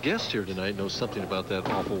 Our guest here tonight knows something about that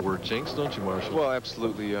awful word jinx, don't you, Marshall? Well,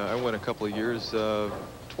 absolutely. I went a couple of years,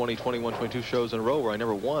 20, 21, 22 shows in a row where I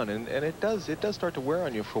never won, and it does start to wear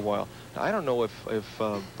on you for a while. Now, I don't know if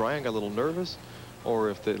Brian got a little nervous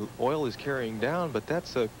or if the oil is carrying down, but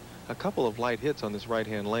that's a couple of light hits on this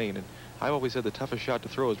right-hand lane, and I've always said the toughest shot to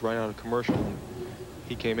throw is right out of commercial, and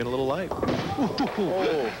he came in a little light.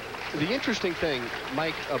 Oh. The interesting thing,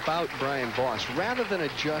 Mike, about Brian Voss, rather than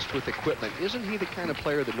adjust with equipment, isn't he the kind of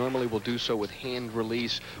player that normally will do so with hand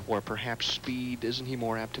release or perhaps speed? Isn't he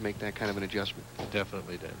more apt to make that kind of an adjustment?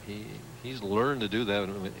 Definitely, Dan. He's learned to do that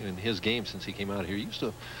in his game since he came out here. He used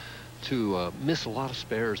to miss a lot of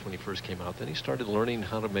spares when he first came out. Then he started learning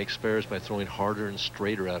how to make spares by throwing harder and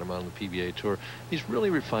straighter at him on the PBA Tour. He's really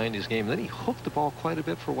refined his game. Then he hooked the ball quite a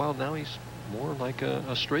bit for a while. Now he's more like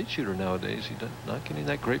a straight shooter nowadays. He's not getting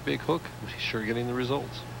that great big hook, but he's sure getting the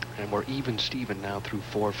results. And we're even Steven now through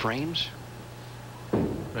 4 frames.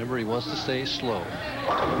 Remember, he wants to stay slow.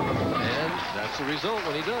 And that's the result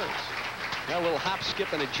when he does. Now a little hop,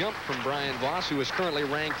 skip, and a jump from Brian Voss, who is currently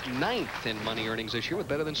ranked 9th in money earnings this year with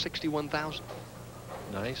better than 61,000.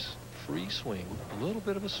 Nice free swing. A little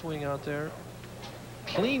bit of a swing out there.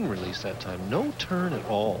 Clean release that time. No turn at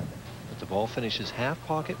all. But the ball finishes half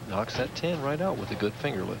pocket, knocks that 10 right out with a good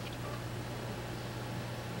finger lift.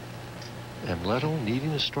 Amleto needing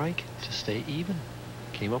a strike to stay even.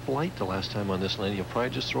 Came up light the last time on this lane. He'll probably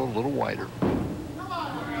just throw it a little wider.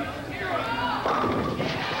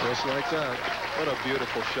 Just like that. What a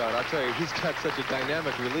beautiful shot. I'll tell you, he's got such a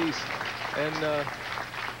dynamic release. And,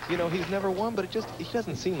 you know, he's never won, but he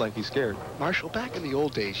doesn't seem like he's scared. Marshall, back in the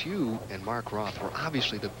old days, you and Mark Roth were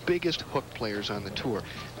obviously the biggest hook players on the tour.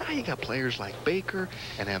 Now you got players like Baker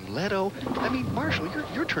and Amleto. I mean, Marshall,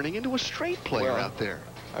 you're turning into a straight player out there.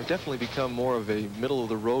 I've definitely become more of a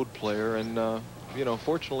middle-of-the-road player, and, you know,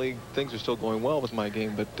 fortunately, things are still going well with my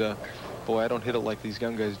game, but, boy, I don't hit it like these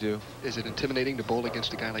young guys do. Is it intimidating to bowl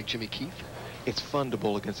against a guy like Jimmy Keith? It's fun to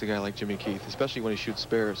bowl against a guy like Jimmy Keith, especially when he shoots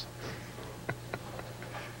spares.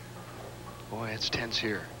 Boy, it's tense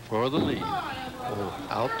here. For the lead. Oh,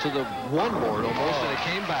 out to the 1 board almost, and it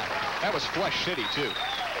came back. That was flush city, too.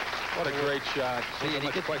 What a great shot. See, and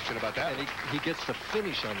No question about that. And he gets the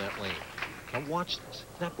finish on that lane. Now watch this.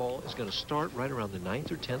 That ball is going to start right around the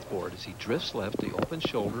 9th or 10th board as he drifts left, the open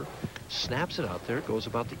shoulder, snaps it out there, goes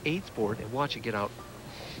about the 8th board, and watch it get out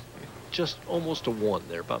just almost a 1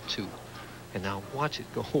 there, about 2. And now watch it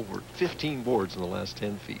go over 15 boards in the last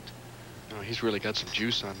 10 feet. Oh, he's really got some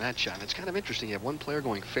juice on that shot. And it's kind of interesting. You have one player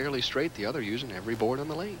going fairly straight, the other using every board on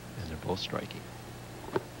the lane. And they're both striking.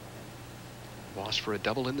 Voss for a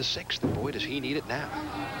double in the 6th, and boy, does he need it now.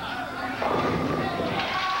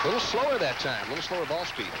 A little slower that time, a little slower ball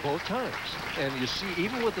speed. Both times. And you see,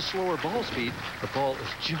 even with the slower ball speed, the ball is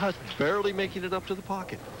just barely making it up to the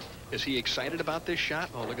pocket. Is he excited about this shot?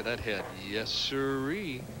 Oh, look at that head. Yes,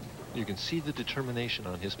 sirree. You can see the determination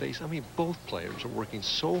on his face. I mean, both players are working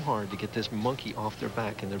so hard to get this monkey off their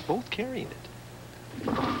back, and they're both carrying it.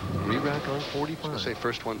 Re-rack on 45. I'll say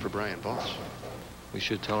first one for Brian Voss. We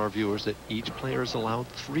should tell our viewers that each player is allowed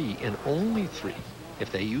 3 and only 3. If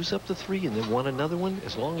they use up the 3 and then want another one,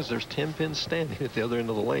 as long as there's 10 pins standing at the other end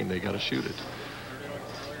of the lane, they got to shoot it.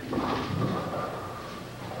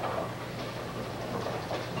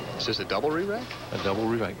 Is this a double re-rack? A double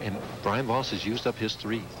re-rack. And Brian Voss has used up his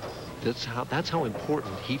 3. That's how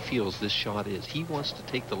important he feels this shot is. He wants to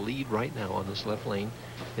take the lead right now on this left lane,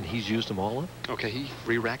 and he's used them all up. Okay, he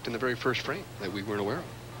re-racked in the very first frame that we weren't aware of.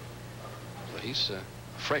 So he's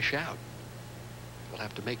fresh out. We'll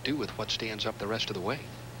have to make do with what stands up the rest of the way.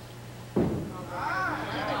 Boy,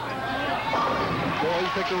 he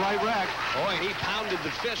picked the right rack. Oh, and he pounded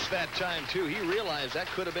the fist that time, too. He realized that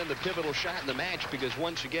could have been the pivotal shot in the match because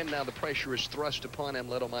once again, now the pressure is thrust upon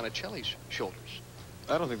Amleto Monacelli's shoulders.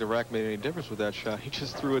 I don't think the rack made any difference with that shot. He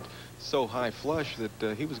just threw it so high flush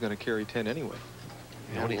that he was going to carry 10 anyway.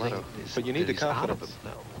 Yeah, but you need the confidence.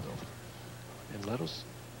 No. And Amleto's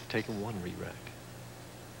taking 1 re-rack.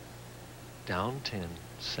 Down 10,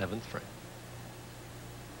 7th frame.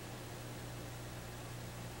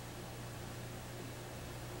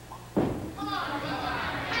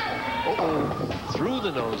 Through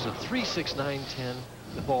the nose of 3-6-9-10.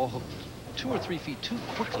 The ball hooked 2 or 3 feet too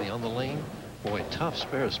quickly on the lane. Boy, tough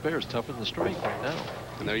spare. Spare's tougher than the strike right now.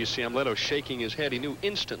 And there you see Amleto shaking his head. He knew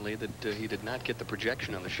instantly that he did not get the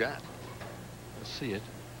projection on the shot. Let's see it.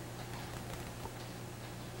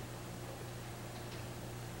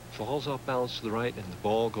 Falls off balance to the right, and the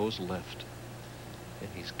ball goes left. And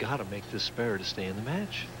he's got to make this spare to stay in the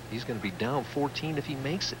match. He's going to be down 14 if he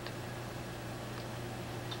makes it.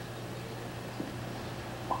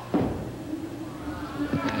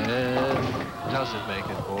 And doesn't make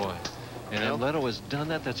it, boy. And Amleto has done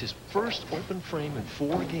that. That's his first open frame in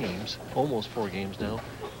 4 games, almost 4 games now.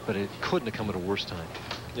 But it couldn't have come at a worse time.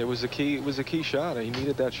 It was a key. It was a key shot. He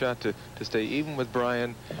needed that shot to stay even with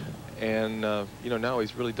Brian. And you know, now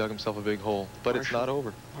he's really dug himself a big hole. But Marshall, it's not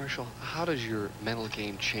over. Marshall, how does your mental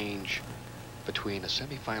game change between a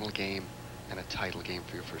semifinal game and a title game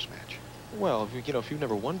for your first match? Well, you know, if you've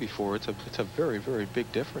never won before, it's a very, very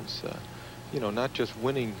big difference. You know, not just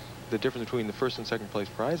winning the difference between the first and second place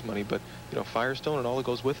prize money, but you know, Firestone and all that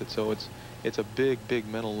goes with it. So it's a big, big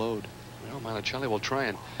mental load. Well, Monacelli will try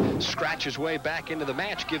and scratch his way back into the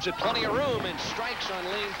match, gives it plenty of room, and strikes on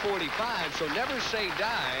lane 45. So never say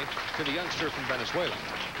die to the youngster from Venezuela.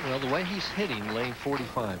 Well, the way he's hitting lane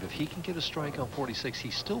 45, if he can get a strike on 46,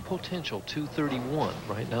 he's still potential 231.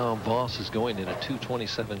 Right now, Voss is going in a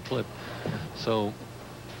 227 clip. So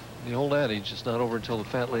the old adage, it's not over until the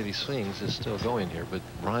fat lady swings, is still going here. But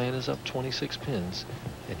Brian is up 26 pins,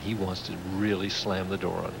 and he wants to really slam the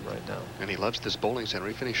door on him right now. And he loves this bowling center.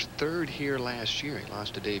 He finished 3rd here last year. He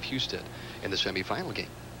lost to Dave Husted in the semifinal game.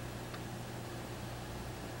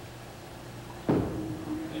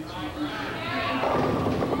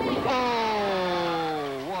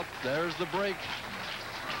 Oh, whoop, there's the break.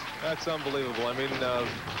 That's unbelievable. I mean,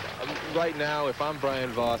 right now, if I'm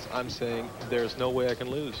Brian Voss, I'm saying there's no way I can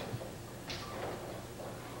lose.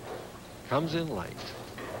 Comes in light.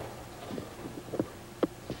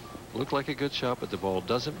 Looked like a good shot, but the ball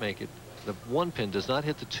doesn't make it. The 1 pin does not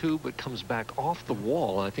hit the 2, but comes back off the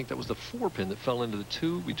wall. And I think that was the 4 pin that fell into the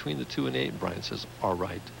 2, between the 2 and 8. And Brian says, all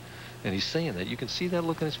right. And he's saying that. You can see that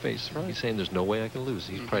look on his face. Right. He's saying there's no way I can lose.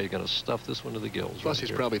 He's probably going to stuff this one to the gills. Plus,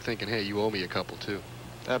 he's probably thinking, hey, you owe me a couple, too.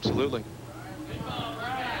 Absolutely.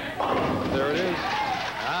 There it is.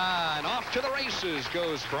 Ah, and off to the races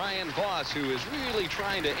goes Brian Voss, who is really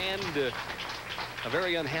trying to end a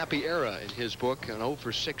very unhappy era in his book. An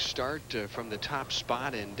 0-for-6 start from the top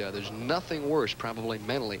spot, and there's nothing worse, probably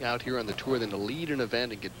mentally, out here on the tour than to lead an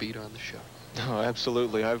event and get beat on the show. Oh,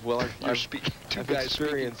 absolutely. You're speaking to guys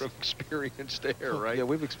speaking from experience there, right? Yeah,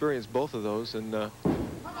 we've experienced both of those, and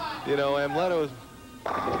you know, Amleto.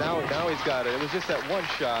 Now he's got it. It was just that one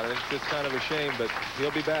shot, and it's just kind of a shame, but he'll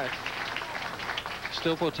be back.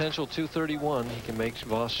 Still potential 231. He can make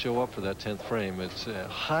Voss show up for that 10th frame. It's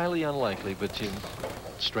highly unlikely, but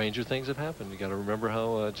stranger things have happened. You got to remember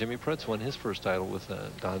how Jimmy Pretz won his first title with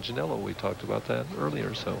Don Janello. We talked about that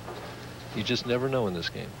earlier, so you just never know in this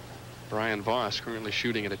game. Brian Voss currently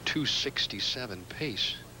shooting at a 267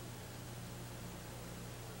 pace.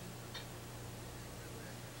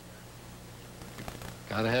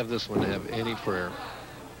 Got to have this one to have any prayer.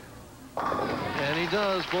 And he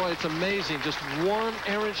does. Boy, it's amazing. Just one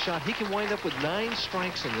errant shot. He can wind up with 9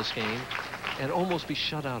 strikes in this game and almost be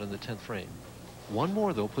shut out in the 10th frame. One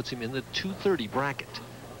more, though, puts him in the 230 bracket.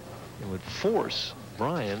 It would force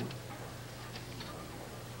Brian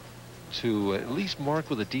to at least mark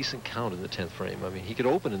with a decent count in the 10th frame. I mean, he could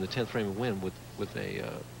open in the 10th frame and win with a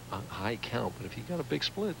high count, but if he got a big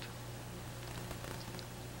split.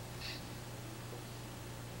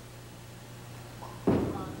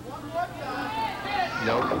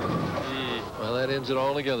 Nope. Well, that ends it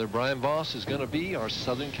all together. Brian Voss is going to be our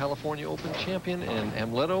Southern California Open champion, and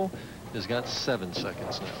Amleto has got 7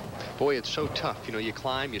 seconds now. Boy, it's so tough. You know, you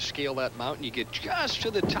climb, you scale that mountain, you get just to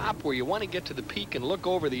the top where you want to get to the peak and look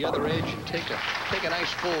over the other edge and take a nice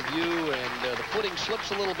full view, and the footing slips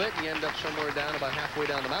a little bit, and you end up somewhere down about halfway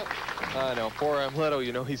down the mountain. I know. Poor Amleto,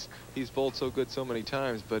 you know, he's bowled so good so many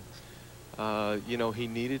times, but you know, he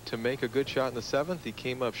needed to make a good shot in the 7th. He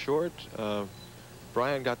came up short.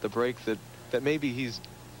 Brian got the break that maybe he's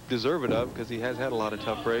deserved of, because he has had a lot of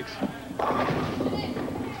tough breaks.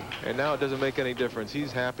 And now it doesn't make any difference.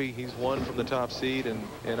 He's happy. He's won from the top seed, and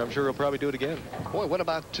I'm sure he'll probably do it again. Boy, what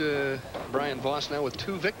about Brian Voss now with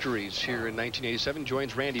 2 victories here in 1987?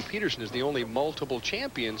 Joins Randy Peterson as the only multiple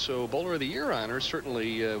champion. So Bowler of the Year honor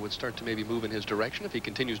certainly would start to maybe move in his direction if he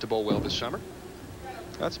continues to bowl well this summer.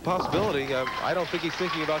 That's a possibility. I don't think he's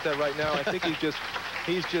thinking about that right now. I think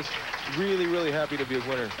he's just really, really happy to be a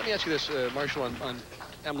winner. Let me ask you this, Marshall, on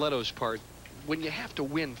Amleto's part. When you have to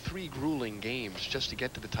win 3 grueling games just to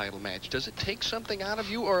get to the title match, does it take something out of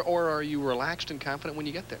you, or are you relaxed and confident when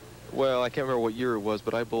you get there? Well, I can't remember what year it was,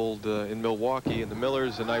 but I bowled in Milwaukee in the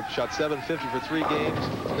Millers, and I shot 750 for 3 games,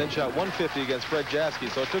 and then shot 150 against Fred Jaskey,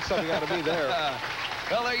 so it took something out of me there.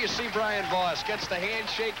 Well, there you see Brian Voss gets the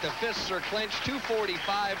handshake. The fists are clenched,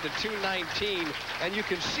 245 to 219, and you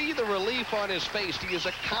can see the relief on his face. He has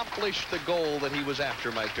accomplished the goal that he was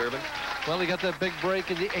after, Mike Durbin. Well, he got that big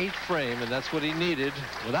break in the 8th frame, and that's what he needed.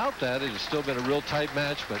 Without that, it has still been a real tight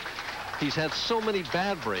match, but he's had so many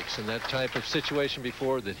bad breaks in that type of situation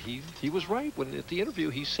before that he was right when at the interview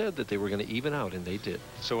he said that they were going to even out, and they did.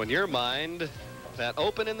 So in your mind, that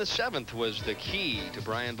open in the 7th was the key to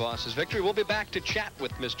Brian Voss's victory. We'll be back to chat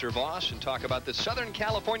with Mr. Voss and talk about the Southern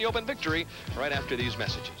California Open victory right after these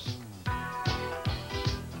messages.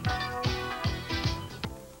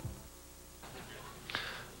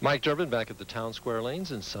 Mike Durbin back at the Town Square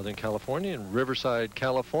Lanes in Southern California and Riverside,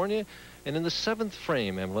 California. And in the 7th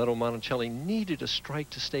frame, Amleto Monacelli needed a strike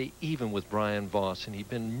to stay even with Brian Voss, and he'd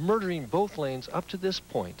been murdering both lanes up to this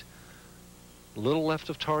point. Little left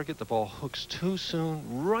of target, the ball hooks too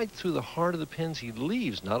soon, right through the heart of the pins. He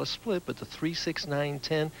leaves, not a split, but the 3, 6, 9,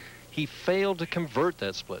 10. He failed to convert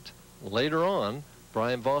that split. Later on,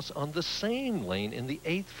 Brian Voss on the same lane in the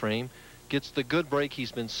 8th frame gets the good break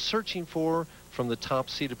he's been searching for from the top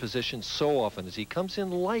seated position so often. As he comes in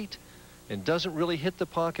light and doesn't really hit the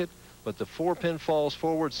pocket, but the 4-pin falls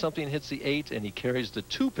forward, something hits the 8, and he carries the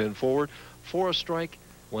 2-pin forward for a strike.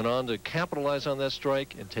 Went on to capitalize on that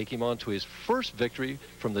strike and take him on to his first victory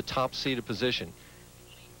from the top seated position.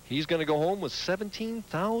 He's going to go home with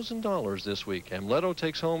 $17,000 this week. Amleto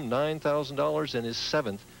takes home $9,000 in his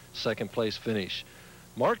 7th second place finish.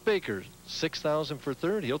 Mark Baker, $6,000 for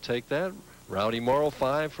 3rd. He'll take that. Rowdy Morrow,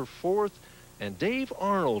 $5,000 for 4th. And Dave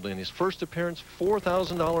Arnold, in his first appearance,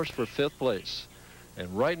 $4,000 for 5th place.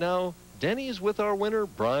 And right now, Denny is with our winner,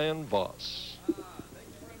 Brian Voss.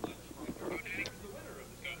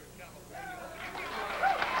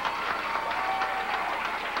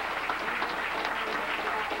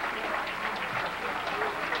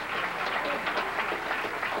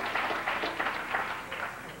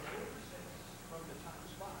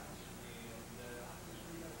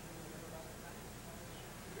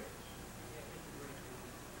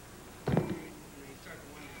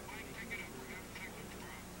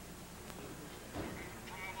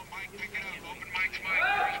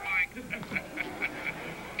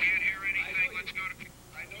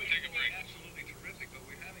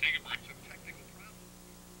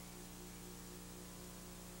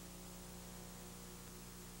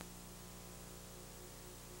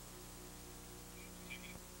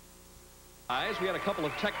 We had a couple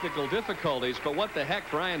of technical difficulties, but what the heck,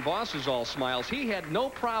 Brian Voss is all smiles. He had no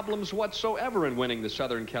problems whatsoever in winning the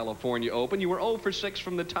Southern California Open. You were 0 for 6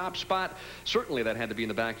 from the top spot. Certainly that had to be in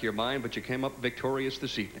the back of your mind, but you came up victorious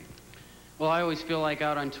this evening. Well, I always feel like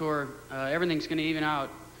out on tour, everything's going to even out.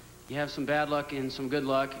 You have some bad luck and some good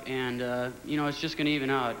luck, and, you know, it's just going to even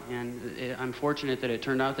out. And I'm fortunate that it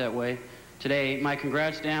turned out that way. Today, my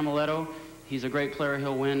congrats to Amleto. He's a great player.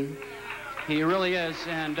 He'll win. He really is,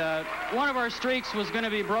 and one of our streaks was going to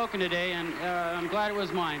be broken today, and I'm glad it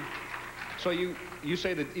was mine. So you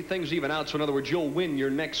say that things even out, so in other words, you'll win your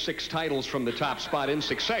next 6 titles from the top spot in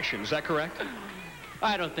succession, is that correct?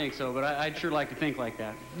 I don't think so, but I'd sure like to think like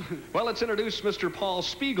that. Well, let's introduce Mr. Paul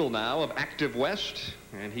Spiegel now of Active West,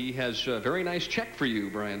 and he has a very nice check for you,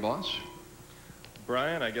 Brian Voss.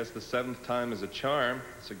 Brian, I guess the 7th time is a charm.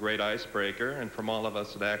 It's a great icebreaker, and from all of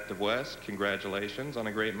us at Active West, congratulations on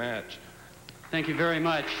a great match. Thank you very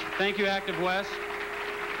much. Thank you, Active West.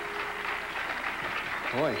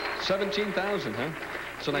 Boy, 17,000, huh?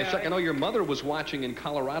 It's a nice check. I know your mother was watching in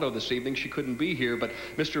Colorado this evening. She couldn't be here, but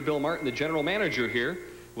Mr. Bill Martin, the general manager here,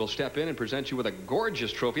 will step in and present you with a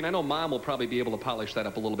gorgeous trophy. And I know Mom will probably be able to polish that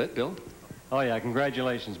up a little bit. Bill? Oh, yeah.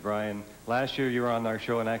 Congratulations, Brian. Last year you were on our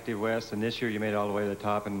show in Active West, and this year you made it all the way to the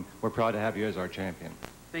top, and we're proud to have you as our champion.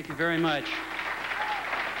 Thank you very much.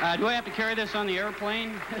 Do I have to carry this on the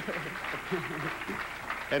airplane?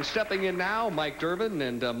 And stepping in now, Mike Durbin.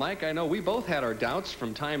 And Mike, I know we both had our doubts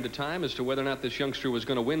from time to time as to whether or not this youngster was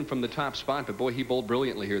going to win from the top spot, but boy, he bowled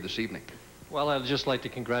brilliantly here this evening. Well, I'd just like to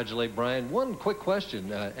congratulate Brian. One quick question.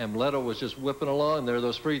 Amleto was just whipping along there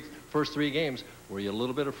those first 3 games. Were you a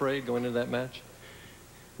little bit afraid going into that match?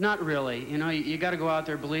 Not really. You know, you got to go out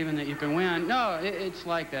there believing that you can win. No, it's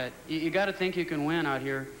like that. You got to think you can win out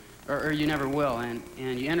here. or you never will. And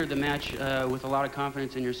you entered the match with a lot of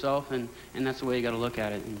confidence in yourself, and that's the way you got to look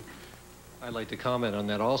at it. And I'd like to comment on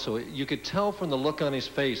that also. You could tell from the look on his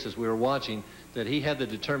face as we were watching that he had the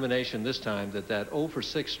determination this time that 0 for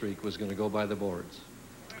 6 streak was going to go by the boards.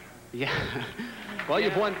 Yeah. Well,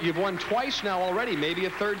 yeah. You've won twice now already. Maybe a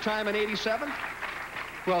third time in '87.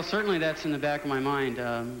 Well, certainly that's in the back of my mind.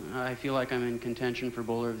 I feel like I'm in contention for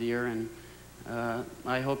Bowler of the Year, and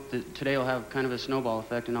I hope that today will have kind of a snowball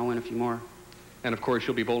effect, and I'll win a few more. And of course,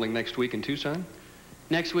 you'll be bowling next week in Tucson.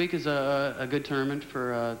 Next week is a good tournament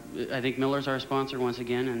for, I think Miller's our sponsor once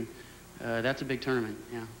again, and that's a big tournament.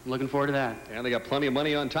 Yeah, I'm looking forward to that. And they got plenty of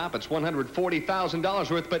money on top. It's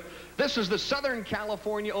 $140,000 worth, but this is the Southern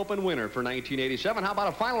California Open winner for 1987. How about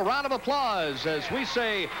a final round of applause as we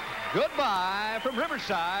say goodbye from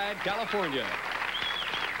Riverside, California.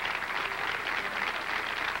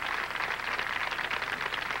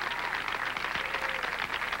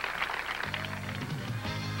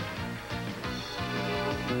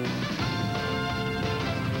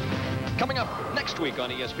 Coming up next week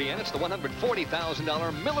on ESPN, it's the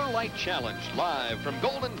 $140,000 Miller Lite Challenge, live from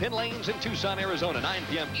Golden Pin Lanes in Tucson, Arizona, 9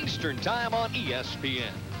 p.m. Eastern Time on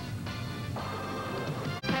ESPN.